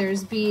like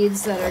there's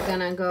beads that are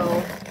gonna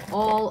go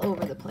all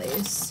over the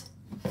place.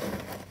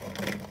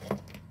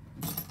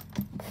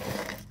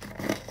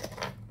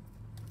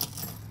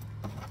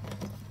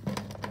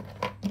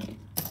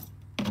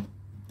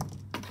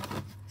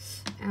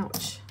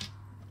 Ouch.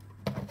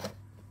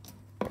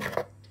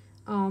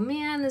 Oh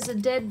man, there's a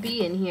dead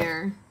bee in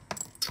here.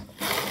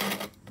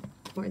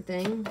 Poor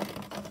thing.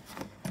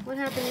 What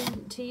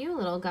happened to you,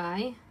 little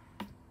guy?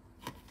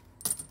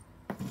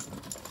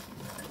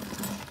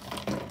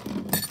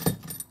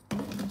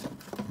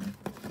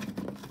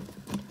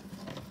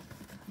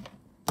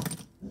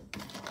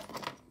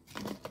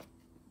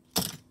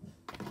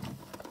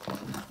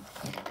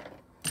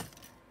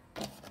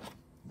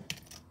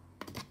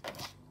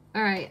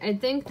 All right, I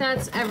think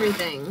that's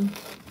everything.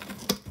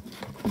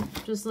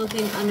 Just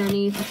looking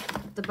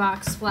underneath the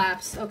box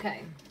flaps.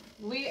 Okay,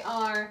 we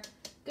are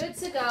good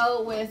to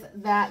go with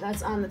that.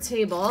 That's on the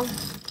table.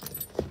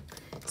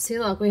 See,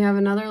 look, we have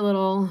another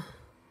little.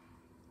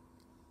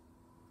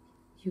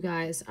 You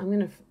guys, I'm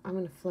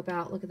gonna flip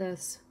out. Look at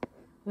this.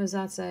 What does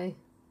that say?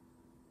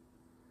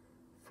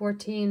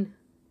 14.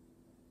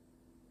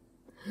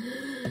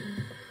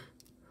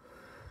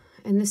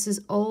 And this is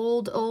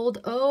old,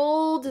 old,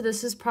 old.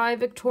 This is probably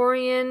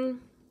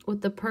Victorian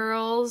with the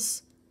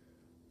pearls.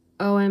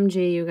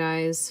 OMG, you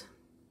guys.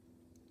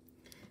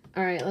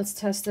 All right, let's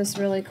test this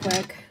really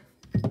quick.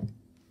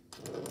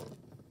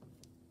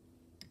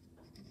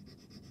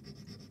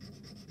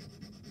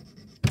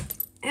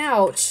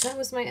 Ouch, that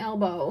was my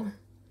elbow.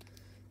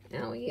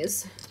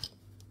 Owies.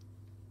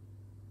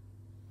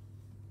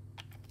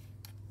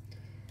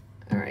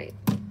 All right.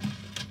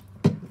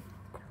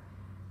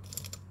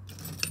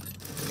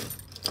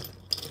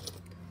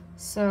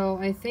 So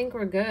I think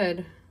we're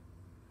good.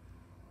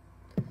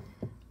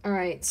 All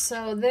right,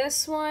 so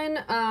this one,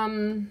 let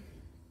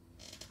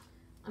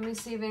me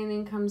see if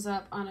anything comes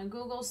up on a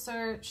Google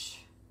search.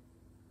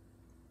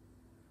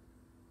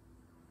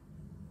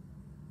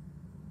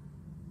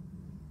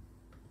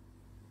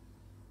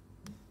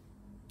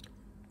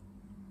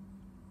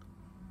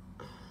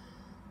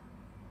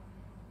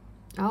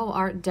 Oh,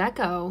 Art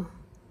Deco.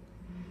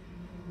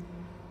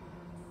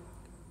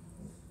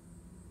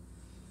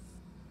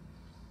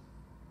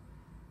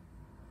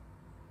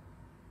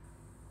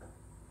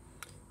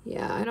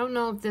 Yeah, I don't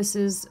know if this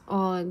is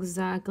all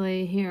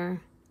exactly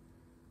here.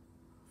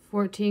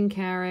 14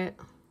 karat.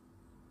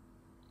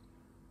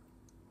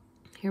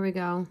 Here we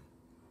go.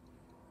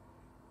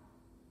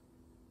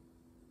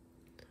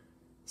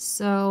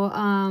 So,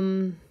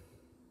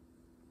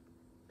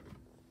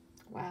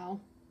 wow.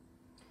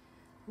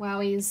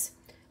 Wowies.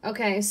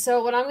 Okay,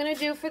 so what I'm going to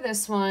do for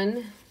this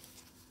one,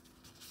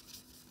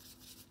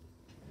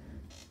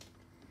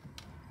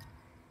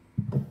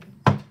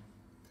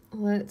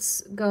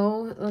 let's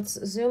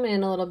zoom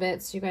in a little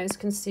bit so you guys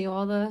can see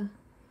all the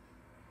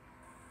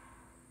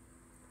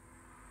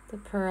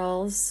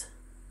pearls.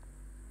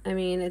 I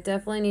mean, it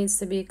definitely needs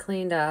to be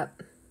cleaned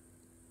up.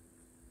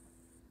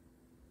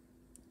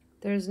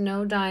 There's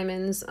no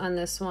diamonds on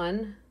this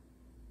one.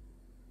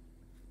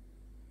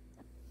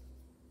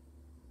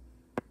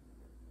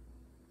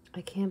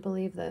 I can't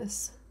believe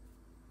this.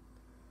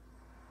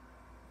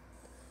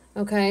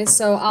 Okay,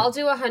 so I'll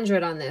do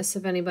 100 on this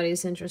if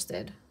anybody's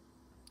interested.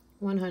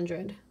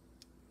 100.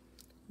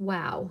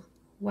 Wow.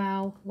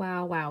 Wow,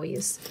 wow,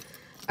 wowies.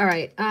 All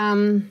right,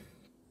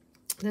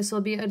 this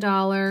will be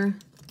 $1.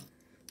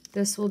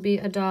 This will be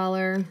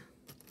 $1.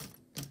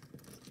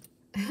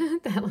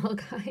 That little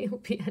guy will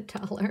be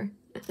 $1.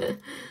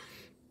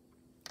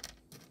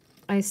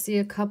 I see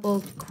a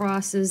couple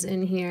crosses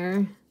in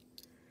here.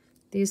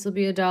 These will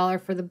be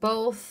 $1 for the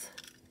both.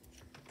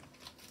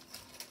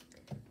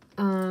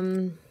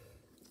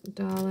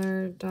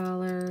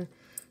 $1.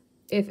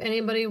 If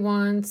anybody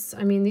wants,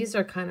 I mean, these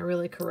are kind of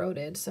really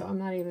corroded, so I'm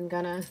not even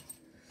gonna,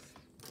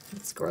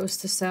 it's gross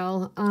to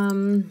sell.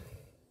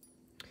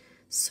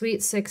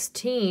 Sweet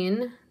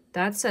 16,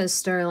 that says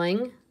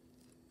sterling.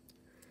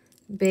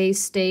 Bay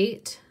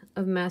State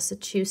of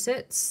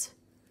Massachusetts.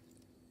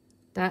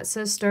 That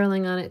says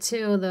sterling on it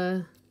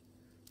too,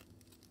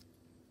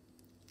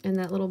 in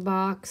that little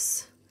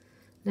box.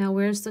 Now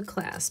where's the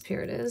clasp?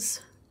 Here it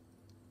is.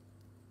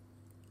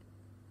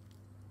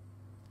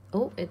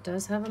 Oh, it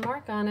does have a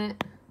mark on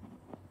it.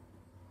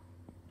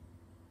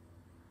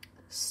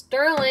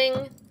 Sterling.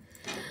 Oh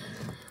my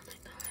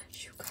God,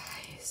 you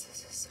guys,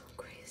 this is so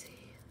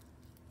crazy.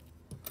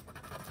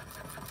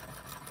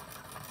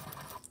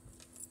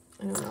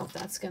 I don't know if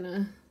that's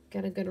gonna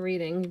get a good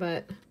reading,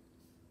 but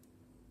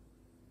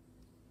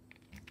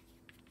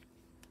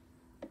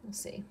we'll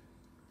see.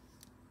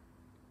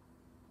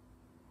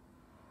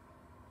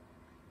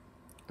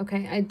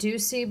 Okay, I do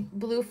see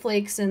blue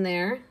flakes in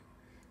there.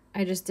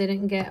 I just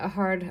didn't get a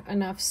hard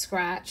enough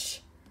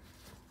scratch,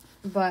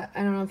 but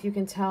I don't know if you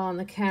can tell on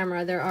the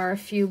camera, there are a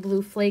few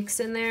blue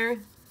flakes in there.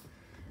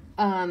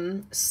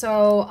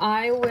 So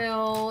I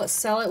will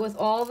sell it with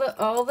all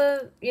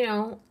the, you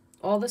know,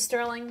 all the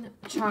sterling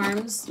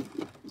charms.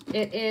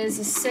 It is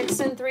a 6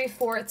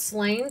 3/4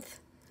 length,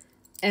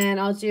 and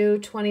I'll do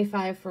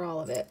 25 for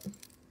all of it.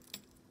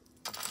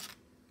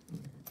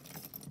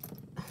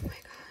 Oh my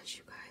gosh,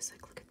 you guys,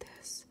 like, look at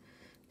this.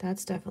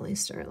 That's definitely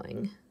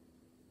sterling.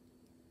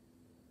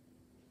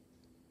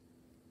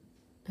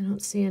 I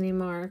don't see any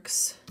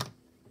marks.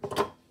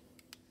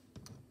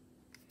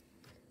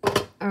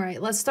 All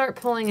right, let's start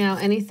pulling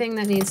out anything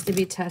that needs to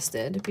be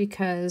tested,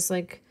 because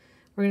like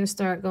we're gonna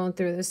start going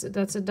through this.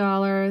 That's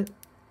 $1.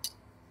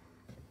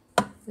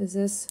 Is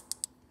this?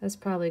 That's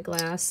probably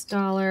glass.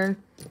 $1.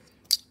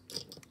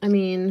 I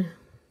mean,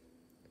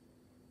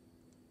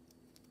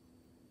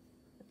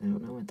 I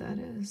don't know what that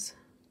is.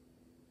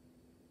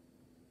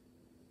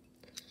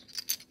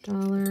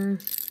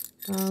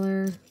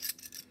 $1.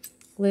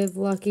 Live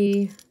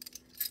lucky.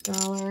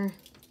 $1.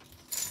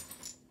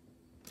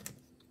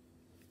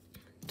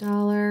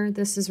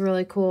 This is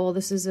really cool.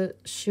 This is a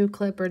shoe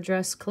clip or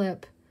dress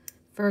clip,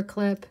 fur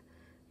clip,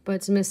 but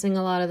it's missing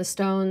a lot of the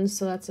stones,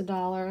 so that's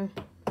 $1.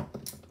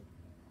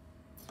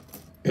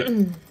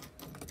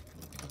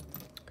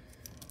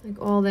 Like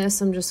all this,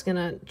 I'm just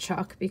gonna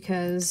chuck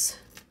because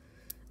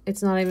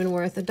it's not even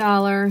worth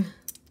 $1.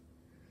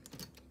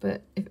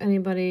 But if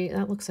anybody,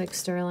 that looks like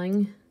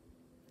sterling.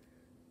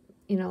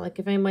 You know, like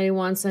if anybody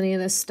wants any of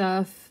this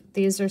stuff,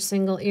 these are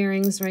single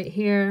earrings right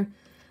here.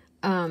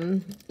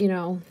 You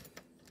know,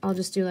 I'll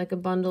just do like a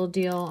bundle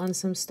deal on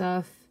some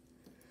stuff.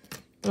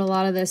 But a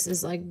lot of this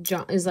is like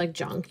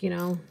junk, you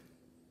know.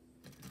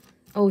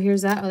 Oh,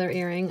 here's that other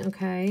earring.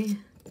 Okay.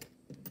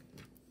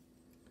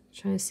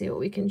 Trying to see what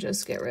we can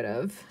just get rid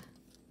of.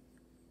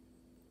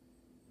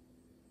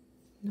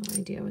 No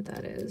idea what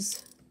that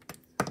is.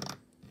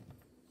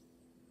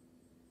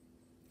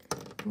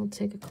 We'll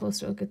take a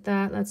closer look at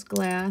that. That's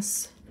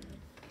glass.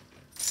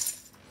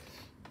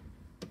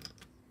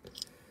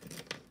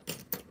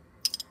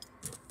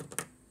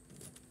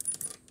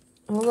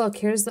 Oh, look,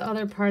 here's the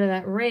other part of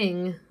that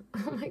ring.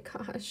 Oh my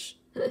gosh.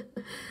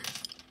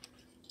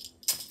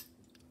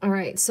 All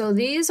right, so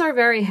these are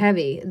very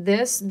heavy.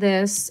 This,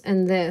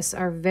 and this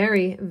are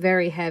very,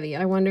 very heavy.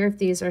 I wonder if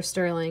these are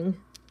sterling.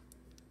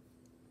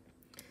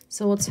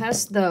 So we'll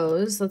test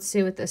those. Let's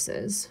see what this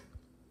is.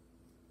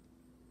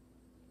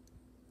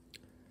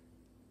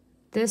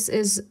 This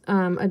is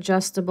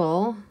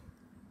adjustable,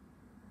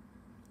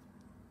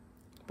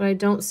 but I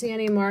don't see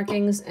any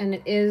markings, and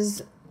it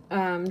is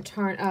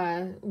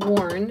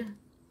worn.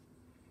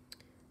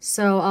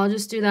 So I'll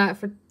just do that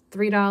for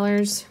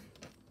 $3.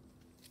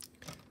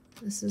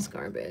 This is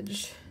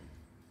garbage.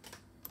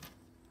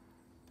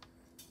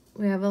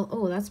 We have a,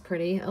 oh, that's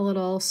pretty, a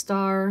little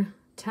star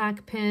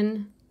tack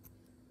pin.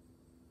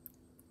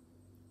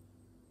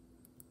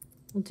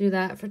 We'll do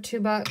that for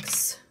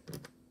 $2.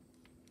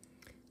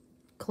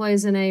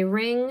 Cloisonne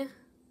ring.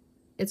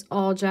 It's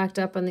all jacked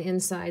up on the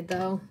inside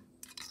though.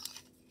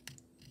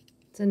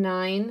 It's a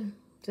 9.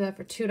 Do that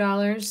for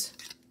 $2.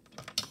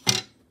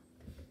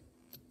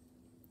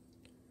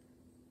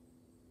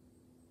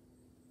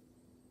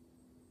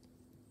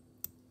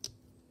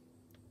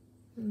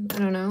 I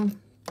don't know,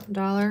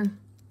 $1.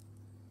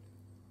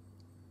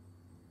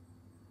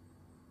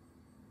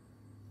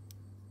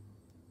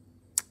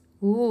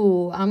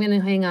 Ooh, I'm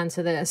gonna hang on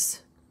to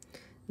this.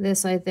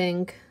 This, I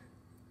think,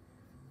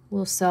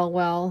 will sell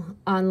well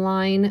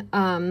online.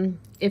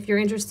 If you're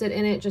interested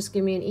in it, just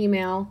give me an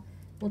email.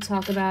 We'll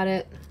talk about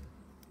it.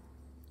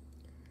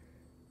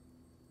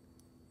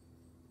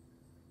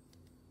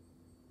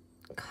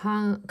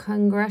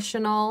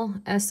 Congressional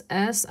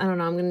SS. I don't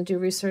know. I'm going to do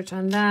research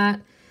on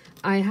that.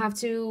 I have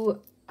to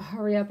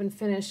hurry up and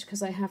finish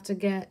because I have to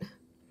get...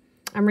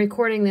 I'm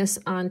recording this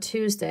on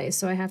Tuesday,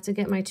 so I have to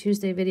get my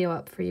Tuesday video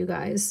up for you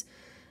guys.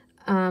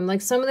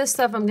 Like some of this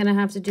stuff I'm going to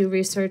have to do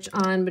research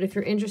on, but if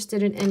you're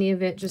interested in any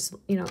of it, just,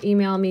 you know,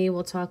 email me.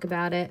 We'll talk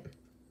about it.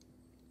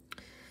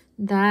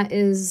 That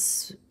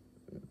is...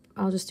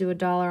 I'll just do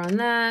 $1 on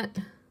that.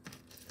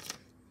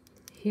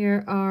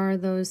 Here are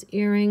those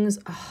earrings.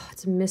 Oh,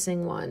 it's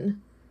missing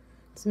one.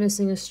 It's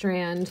missing a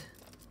strand.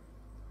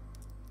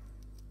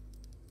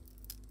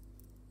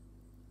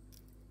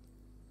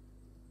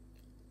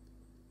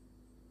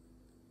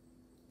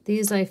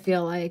 These I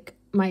feel like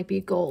might be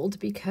gold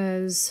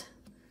because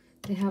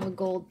they have a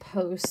gold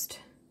post.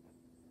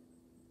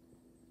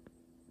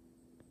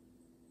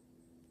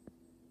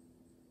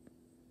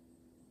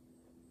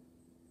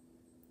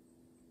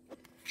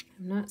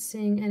 I'm not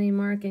seeing any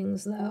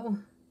markings though.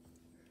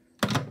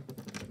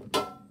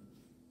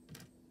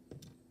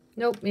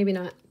 Nope, maybe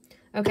not.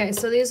 Okay,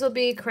 so these will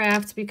be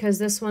craft because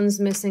this one's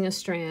missing a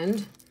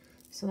strand.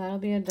 So that'll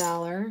be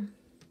 $1.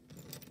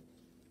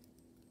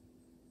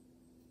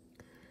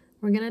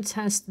 We're gonna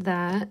test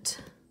that.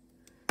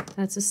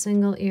 That's a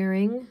single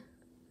earring.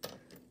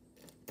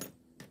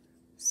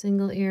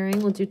 Single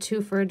earring. We'll do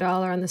 2 for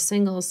 $1 on the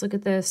singles. Look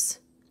at this.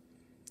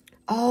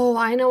 Oh,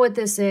 I know what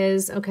this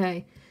is.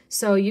 Okay,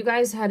 so you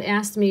guys had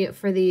asked me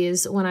for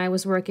these when I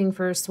was working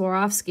for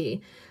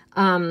Swarovski.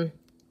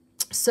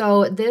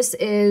 So this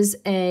is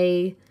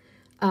a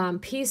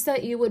piece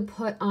that you would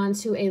put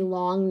onto a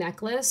long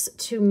necklace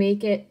to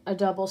make it a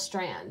double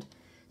strand.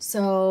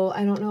 So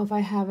I don't know if I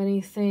have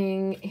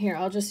anything here.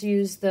 I'll just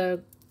use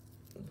the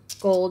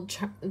gold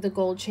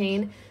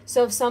chain.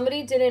 So if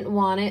somebody didn't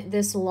want it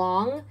this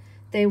long,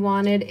 they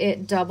wanted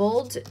it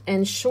doubled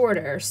and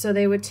shorter. So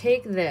they would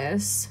take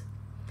this,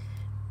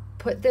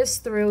 put this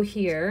through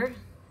here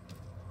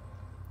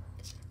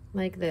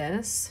like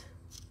this,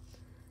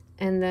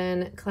 and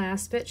then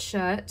clasp it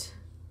shut.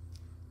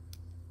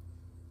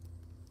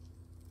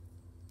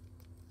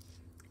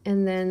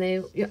 And then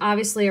they,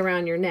 obviously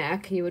around your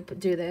neck, you would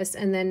do this.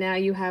 And then now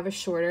you have a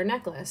shorter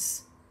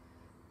necklace.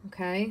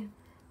 Okay,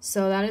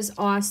 so that is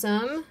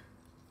awesome.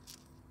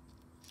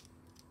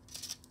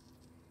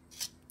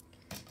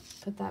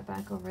 Put that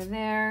back over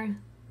there.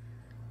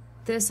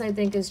 This I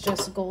think is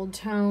just gold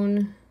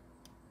tone.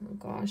 Oh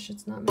gosh,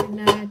 it's not my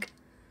neck.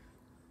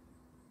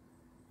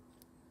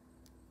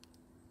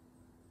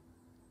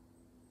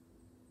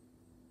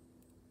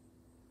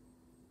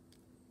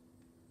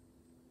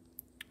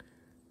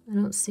 I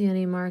don't see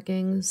any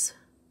markings.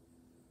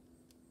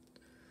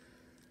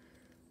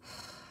 I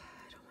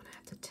don't want to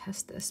have to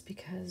test this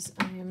because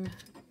I am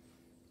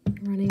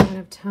running out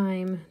of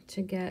time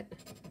to get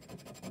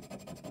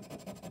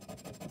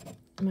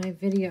my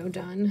video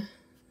done.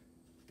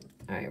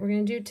 All right, we're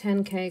going to do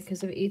 10K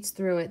because if it eats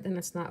through it, then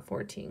it's not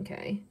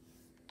 14K.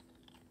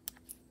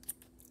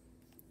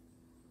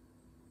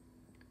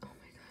 Oh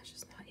my gosh,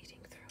 it's not eating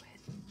through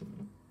it.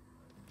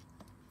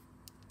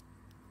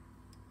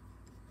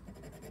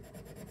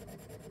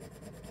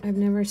 I've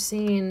never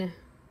seen...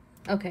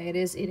 Okay, it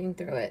is eating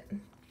through it.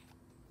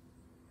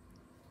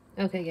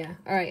 Okay, yeah.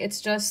 All right,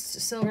 it's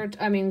just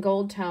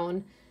gold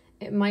tone.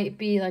 It might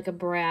be like a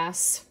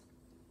brass.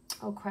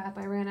 Oh crap,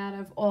 I ran out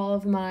of all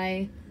of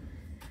my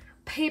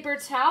paper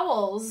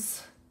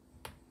towels.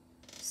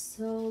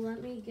 So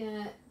let me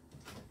get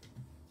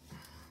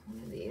one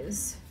of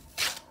these.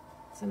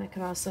 So then I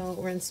could also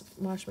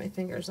wash my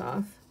fingers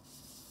off.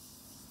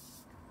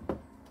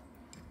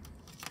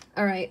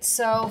 All right,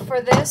 so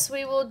for this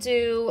we will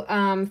do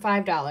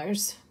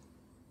 $5.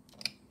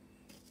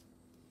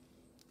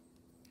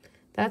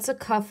 That's a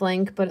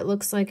cufflink, but it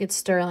looks like it's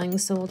sterling,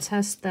 so we'll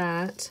test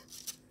that.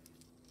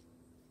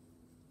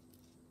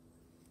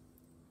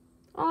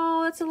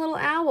 Oh, it's a little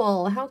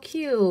owl. How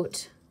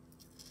cute.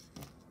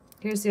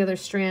 Here's the other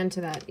strand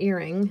to that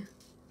earring.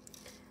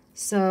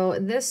 So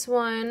this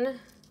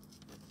one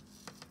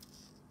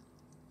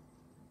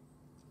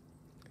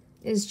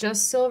is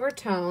just silver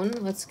tone.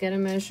 Let's get a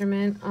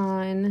measurement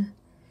on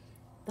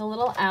the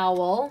little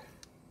owl.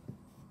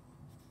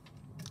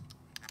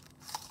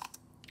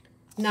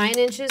 9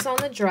 inches on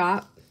the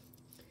drop,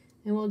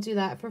 and we'll do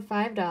that for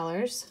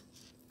 $5.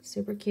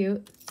 Super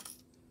cute.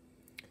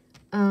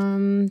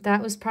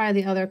 That was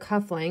probably the other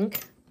cuff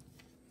link.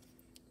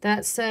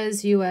 That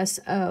says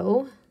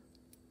USO.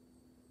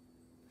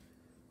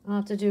 I'll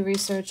have to do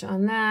research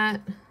on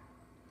that.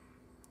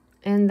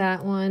 And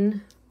that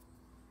one.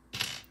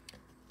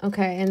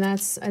 Okay, and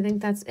that's, I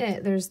think that's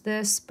it. There's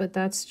this, but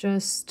that's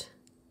just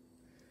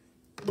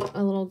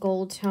a little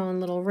gold tone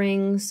little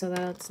ring, so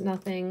that's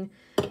nothing.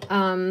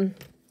 And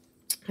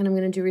I'm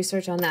going to do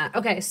research on that.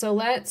 Okay, so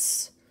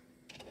let's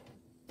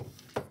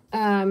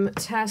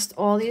test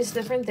all these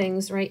different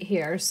things right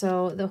here.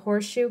 So the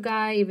horseshoe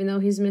guy, even though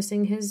he's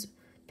missing his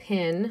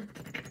pin.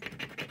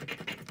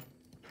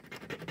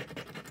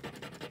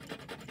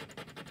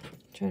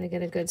 Trying to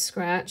get a good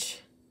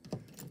scratch.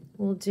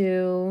 We'll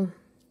do,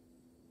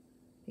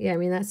 yeah, I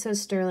mean, that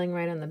says sterling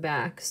right on the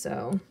back,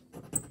 so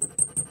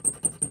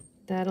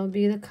that'll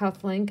be the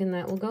cuff link, and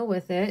that will go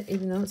with it,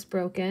 even though it's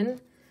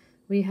broken.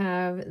 We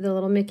have the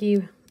little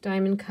Mickey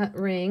diamond cut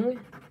ring.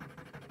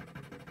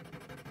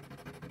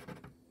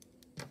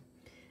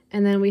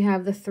 And then we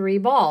have the 3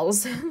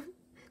 balls.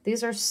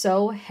 These are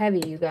so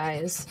heavy, you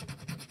guys.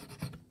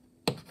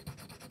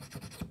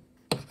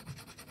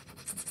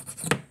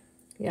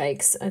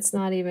 Yikes, it's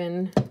not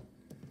even...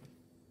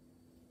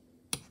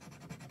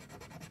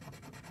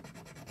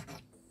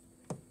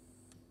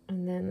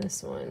 And then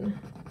this one.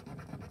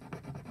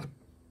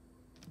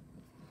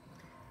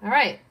 All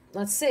right,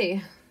 let's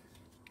see.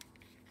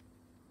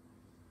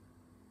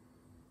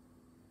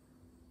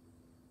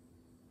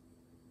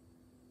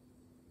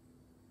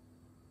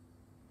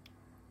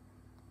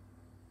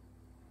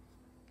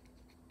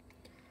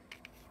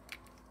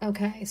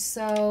 Okay,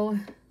 so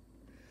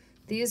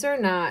these are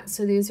not,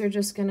 so these are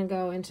just gonna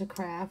go into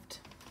craft.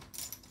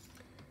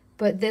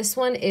 But this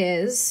one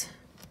is,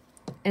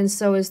 and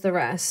so is the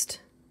rest.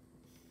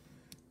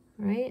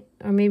 Right?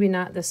 Or maybe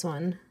not this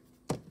one.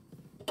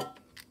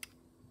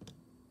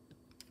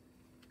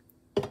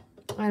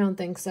 I don't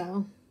think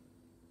so.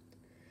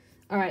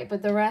 All right,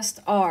 but the rest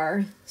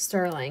are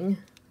sterling.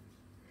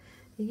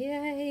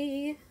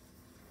 Yay!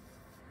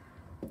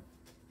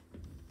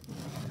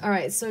 All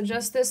right, so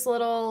just this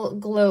little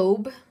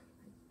globe.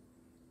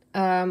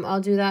 I'll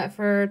do that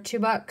for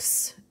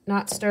 $2,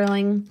 not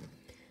sterling.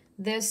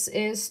 This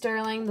is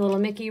sterling, the little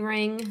Mickey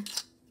ring,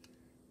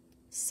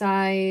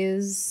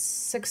 size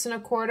 6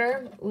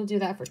 1/4. We'll do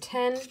that for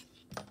 10.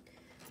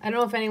 I don't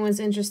know if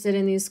anyone's interested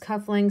in these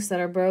cufflinks that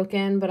are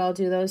broken, but I'll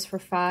do those for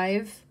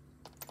 5.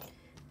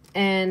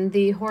 And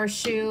the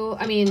horseshoe,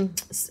 I mean,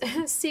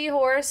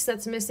 seahorse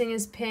that's missing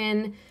his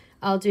pin,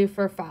 I'll do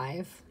for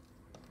 5.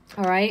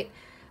 All right.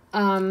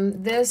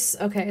 This,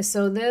 okay,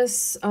 so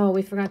this, oh,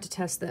 we forgot to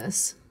test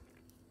this.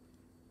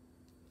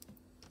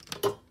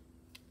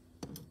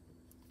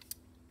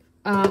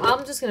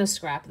 I'm just going to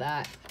scrap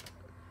that.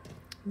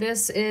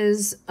 This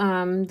is,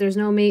 there's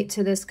no mate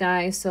to this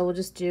guy, so we'll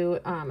just do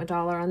 $1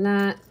 on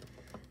that.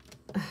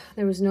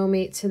 There was no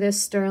mate to this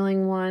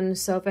sterling one,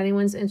 so if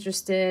anyone's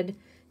interested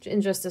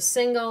in just a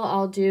single,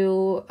 I'll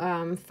do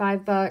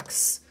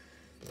 $5.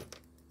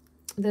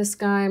 This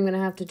guy I'm going to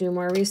have to do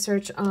more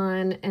research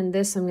on, and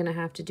this I'm going to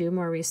have to do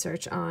more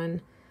research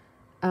on.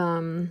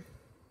 I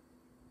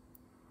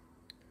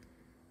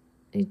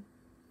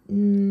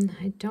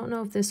don't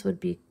know if this would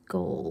be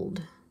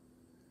gold,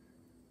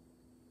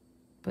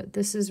 but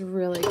this is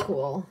really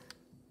cool.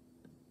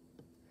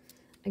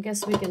 I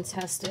guess we can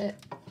test it.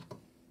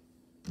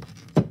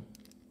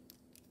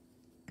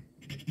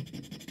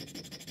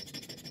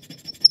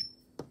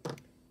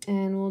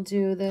 And we'll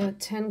do the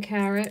 10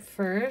 carat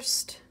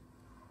first.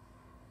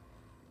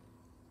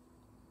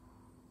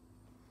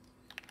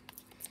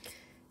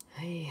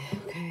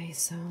 Okay,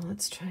 so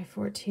let's try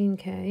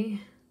 14K.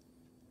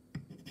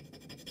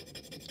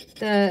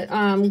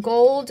 The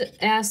gold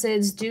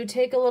acids do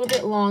take a little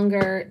bit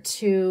longer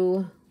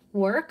to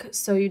work,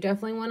 so you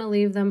definitely want to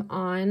leave them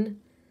on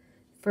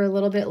for a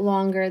little bit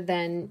longer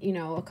than, you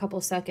know, a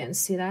couple seconds.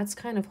 See, that's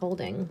kind of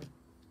holding.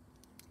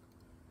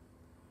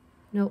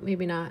 Nope,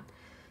 maybe not.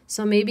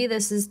 So maybe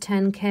this is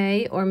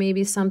 10K or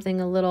maybe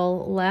something a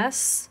little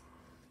less,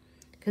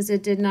 because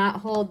it did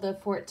not hold the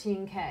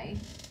 14K.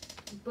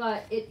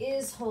 But it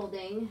is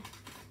holding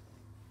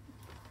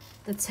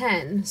the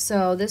 10,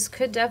 so this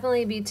could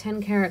definitely be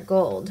 10 karat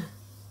gold.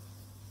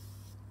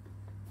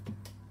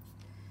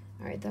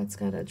 All right, that's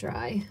gotta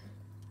dry.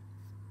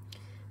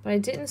 But I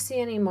didn't see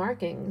any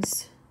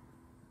markings.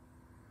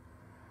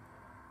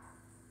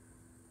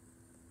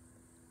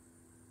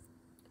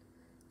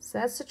 So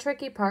that's the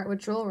tricky part with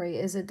jewelry,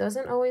 is it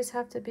doesn't always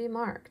have to be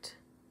marked.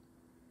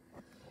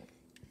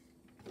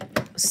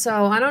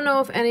 So I don't know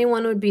if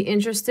anyone would be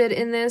interested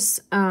in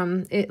this.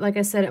 Like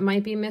I said, it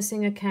might be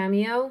missing a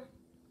cameo.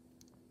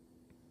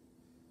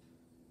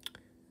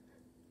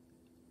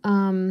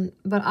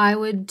 But I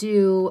would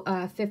do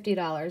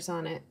 $50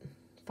 on it.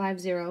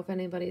 50 if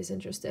anybody's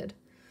interested.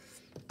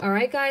 All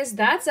right, guys,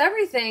 that's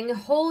everything.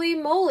 Holy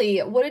moly.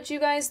 What did you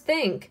guys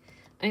think?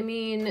 I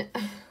mean,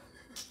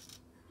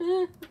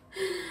 oh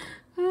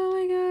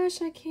my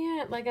gosh, I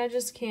can't. Like, I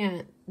just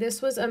can't.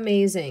 This was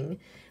amazing.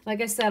 Like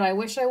I said, I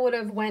wish I would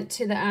have went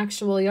to the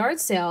actual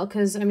yard sale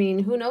because, I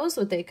mean, who knows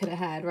what they could have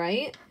had,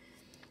 right?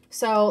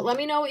 So let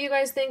me know what you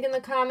guys think in the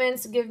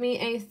comments. Give me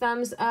a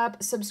thumbs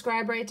up.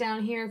 Subscribe right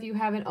down here if you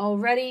haven't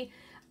already.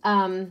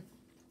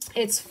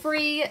 It's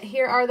free.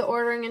 Here are the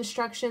ordering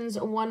instructions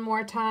one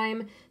more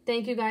time.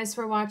 Thank you guys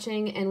for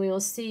watching, and we will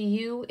see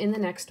you in the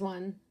next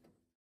one.